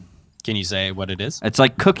honeymoon. Can you say what it is? It's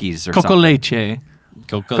like cookies or Coco something. leche.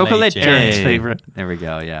 Coco leche. Karen's favorite. There we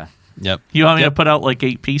go. Yeah. Yep. You want me to put out like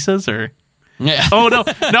 8 pieces or? Yeah. Oh no,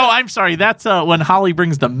 I'm sorry. That's when Holly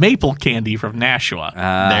brings the maple candy from Nashua.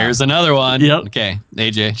 There's another one. Yep. Okay,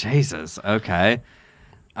 AJ. Jesus. Okay.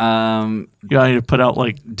 You want me to put out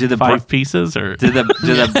like Do the 5 pieces or?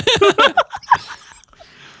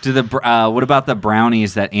 What about the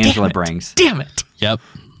brownies that Angela brings? Damn it! Yep.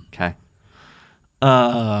 Okay.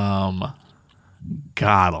 God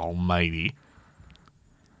Almighty.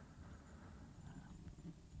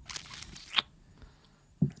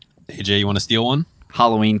 AJ, you want to steal one?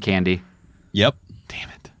 Halloween candy. Yep. Damn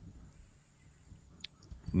it!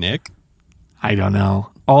 Nick. I don't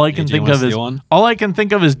know. All I can AJ, think wanna of is steal one?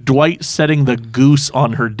 Dwight setting the goose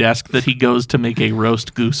on her desk that he goes to make a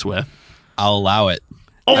roast goose with. I'll allow it.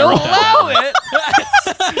 Allow it.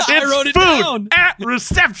 I wrote it Food down. at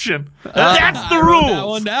reception. That's the I wrote that one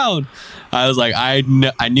rules. down. I was like, I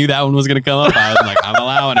knew that one was going to come up. I was like, I'm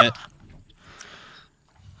allowing it.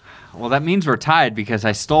 Well, that means we're tied because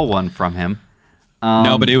I stole one from him.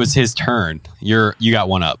 No, but it was his turn. You got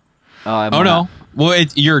one up. I'm Oh not no. Well,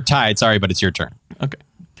 you're tied. Sorry, but it's your turn. Okay.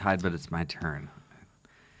 tied, but it's my turn.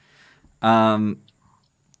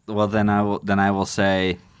 Well, then I will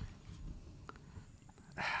say.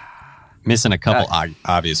 Missing a couple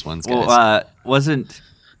obvious ones, guys. Well, wasn't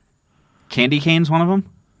candy canes one of them?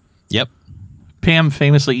 Yep. Pam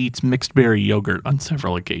famously eats mixed berry yogurt on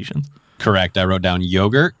several occasions. Correct. I wrote down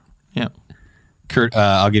yogurt. Yep. Kurt,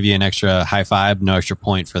 I'll give you an extra high five, no extra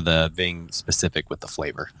point for the being specific with the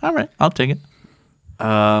flavor. All right. I'll take it.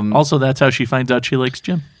 Also, that's how she finds out she likes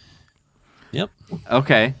Jim. Yep.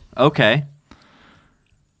 Okay.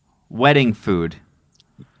 wedding food.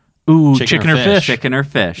 Ooh, chicken or fish? Chicken or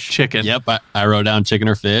fish? Chicken. Yep, I wrote down chicken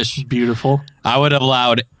or fish. Beautiful. I would have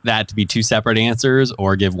allowed that to be 2 separate answers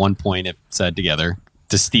or give 1 point if said together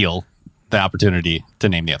to steal the opportunity to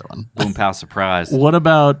name the other one. Boom, pow, surprise. What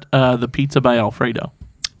about the pizza by Alfredo?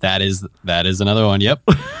 That is another one. Yep.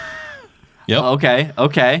 Yep.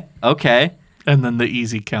 Okay. And then the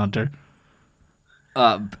easy counter.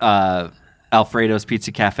 Alfredo's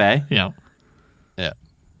Pizza Cafe. Yeah. Yeah.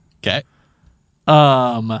 Okay.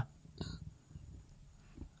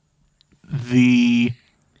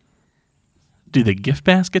 Do the gift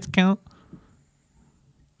baskets count?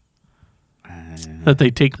 That they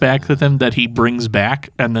take back with him, that he brings back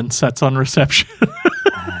and then sets on reception?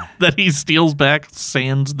 That he steals back,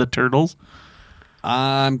 sans the turtles?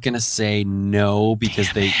 I'm going to say no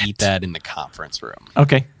because they eat that in the conference room.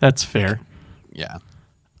 Okay, that's fair. Yeah.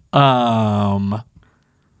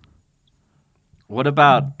 What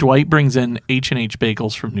about Dwight brings in H&H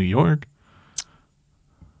bagels from New York.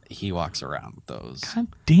 He walks around with those. God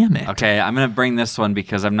damn it. Okay, I'm going to bring this one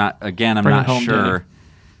because I'm not Bring it not home, sure. Daddy.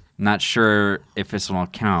 Not sure if this one will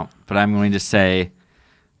count, but I'm going to say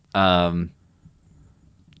 6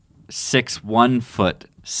 1-foot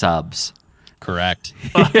subs. Correct.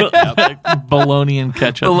 Bologna and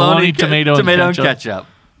ketchup. Bologna, tomato and ketchup.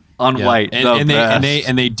 On Yeah. white. And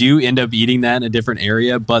they do end up eating that in a different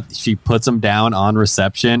area, but she puts them down on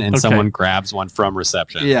reception and someone grabs one from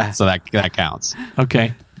reception. Yeah. So that counts.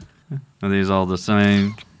 Okay. Are these all the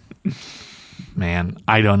same? Man,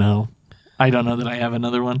 I don't know. I don't know that I have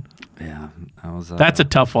another one. Yeah. That was, That's a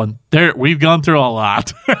tough one. We've gone through a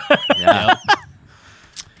lot. yeah.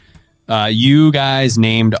 You guys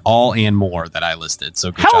named all and more that I listed.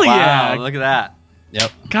 So good Hell job. yeah. Wow, look at that. Yep.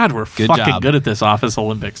 God, we're Good fucking job. good at this Office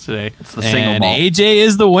Olympics today. It's the single And malt. AJ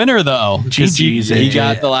is the winner, though. 'Cause GG's, He AJ.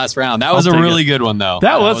 got the last round. That was I'll a take really it. good one, though.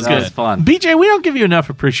 That was That good. was fun. BJ, we don't give you enough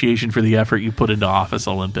appreciation for the effort you put into Office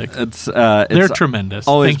Olympics. They're tremendous.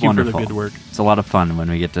 always Thank you wonderful. for the good work. It's a lot of fun when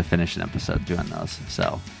we get to finish an episode doing those.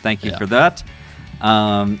 So thank you Yeah. for that.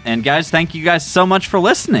 And guys, thank you guys so much for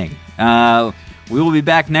listening. We will be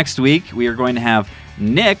back next week. We are going to have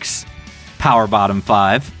Nick's Power Bottom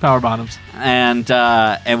 5. Power bottoms. And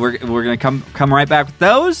we're going to come right back with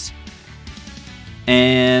those.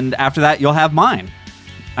 And after that, you'll have mine.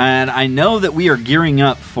 And I know that we are gearing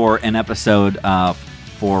up for an episode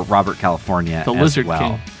for Robert California The as Lizard well.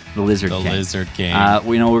 King. The Lizard The King. Lizard King.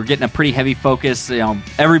 We're getting a pretty heavy focus.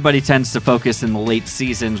 Everybody tends to focus in the late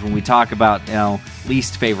seasons when we talk about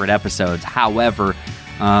least favorite episodes. However,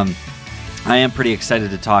 I am pretty excited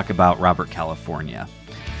to talk about Robert California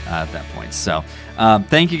at that point. So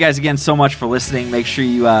thank you guys again so much for listening. Make sure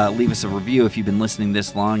you leave us a review if you've been listening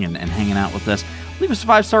this long and hanging out with us. Leave us a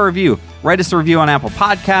 5-star review. Write us a review on Apple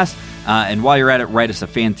Podcasts. And while you're at it, write us a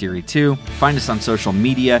fan theory too. Find us on social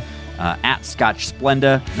media at Scotch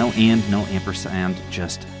Splenda. No and, no ampersand,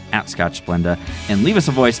 just at Scotch Splenda. And leave us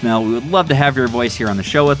a voicemail. We would love to have your voice here on the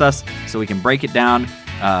show with us so we can break down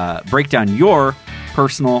your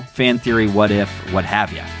personal fan theory, what if, what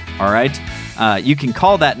have you. All right? You can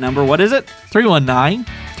call that number. What is it?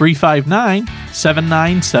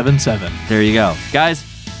 319-359-7977. There you go. Guys,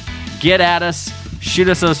 get at us. Shoot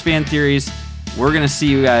us those fan theories. We're going to see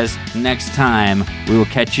you guys next time. We will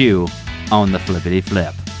catch you on the flippity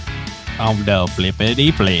flip. On the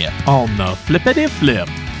flippity flip. On the flippity flip.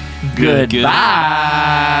 Goodbye.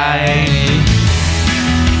 Goodbye.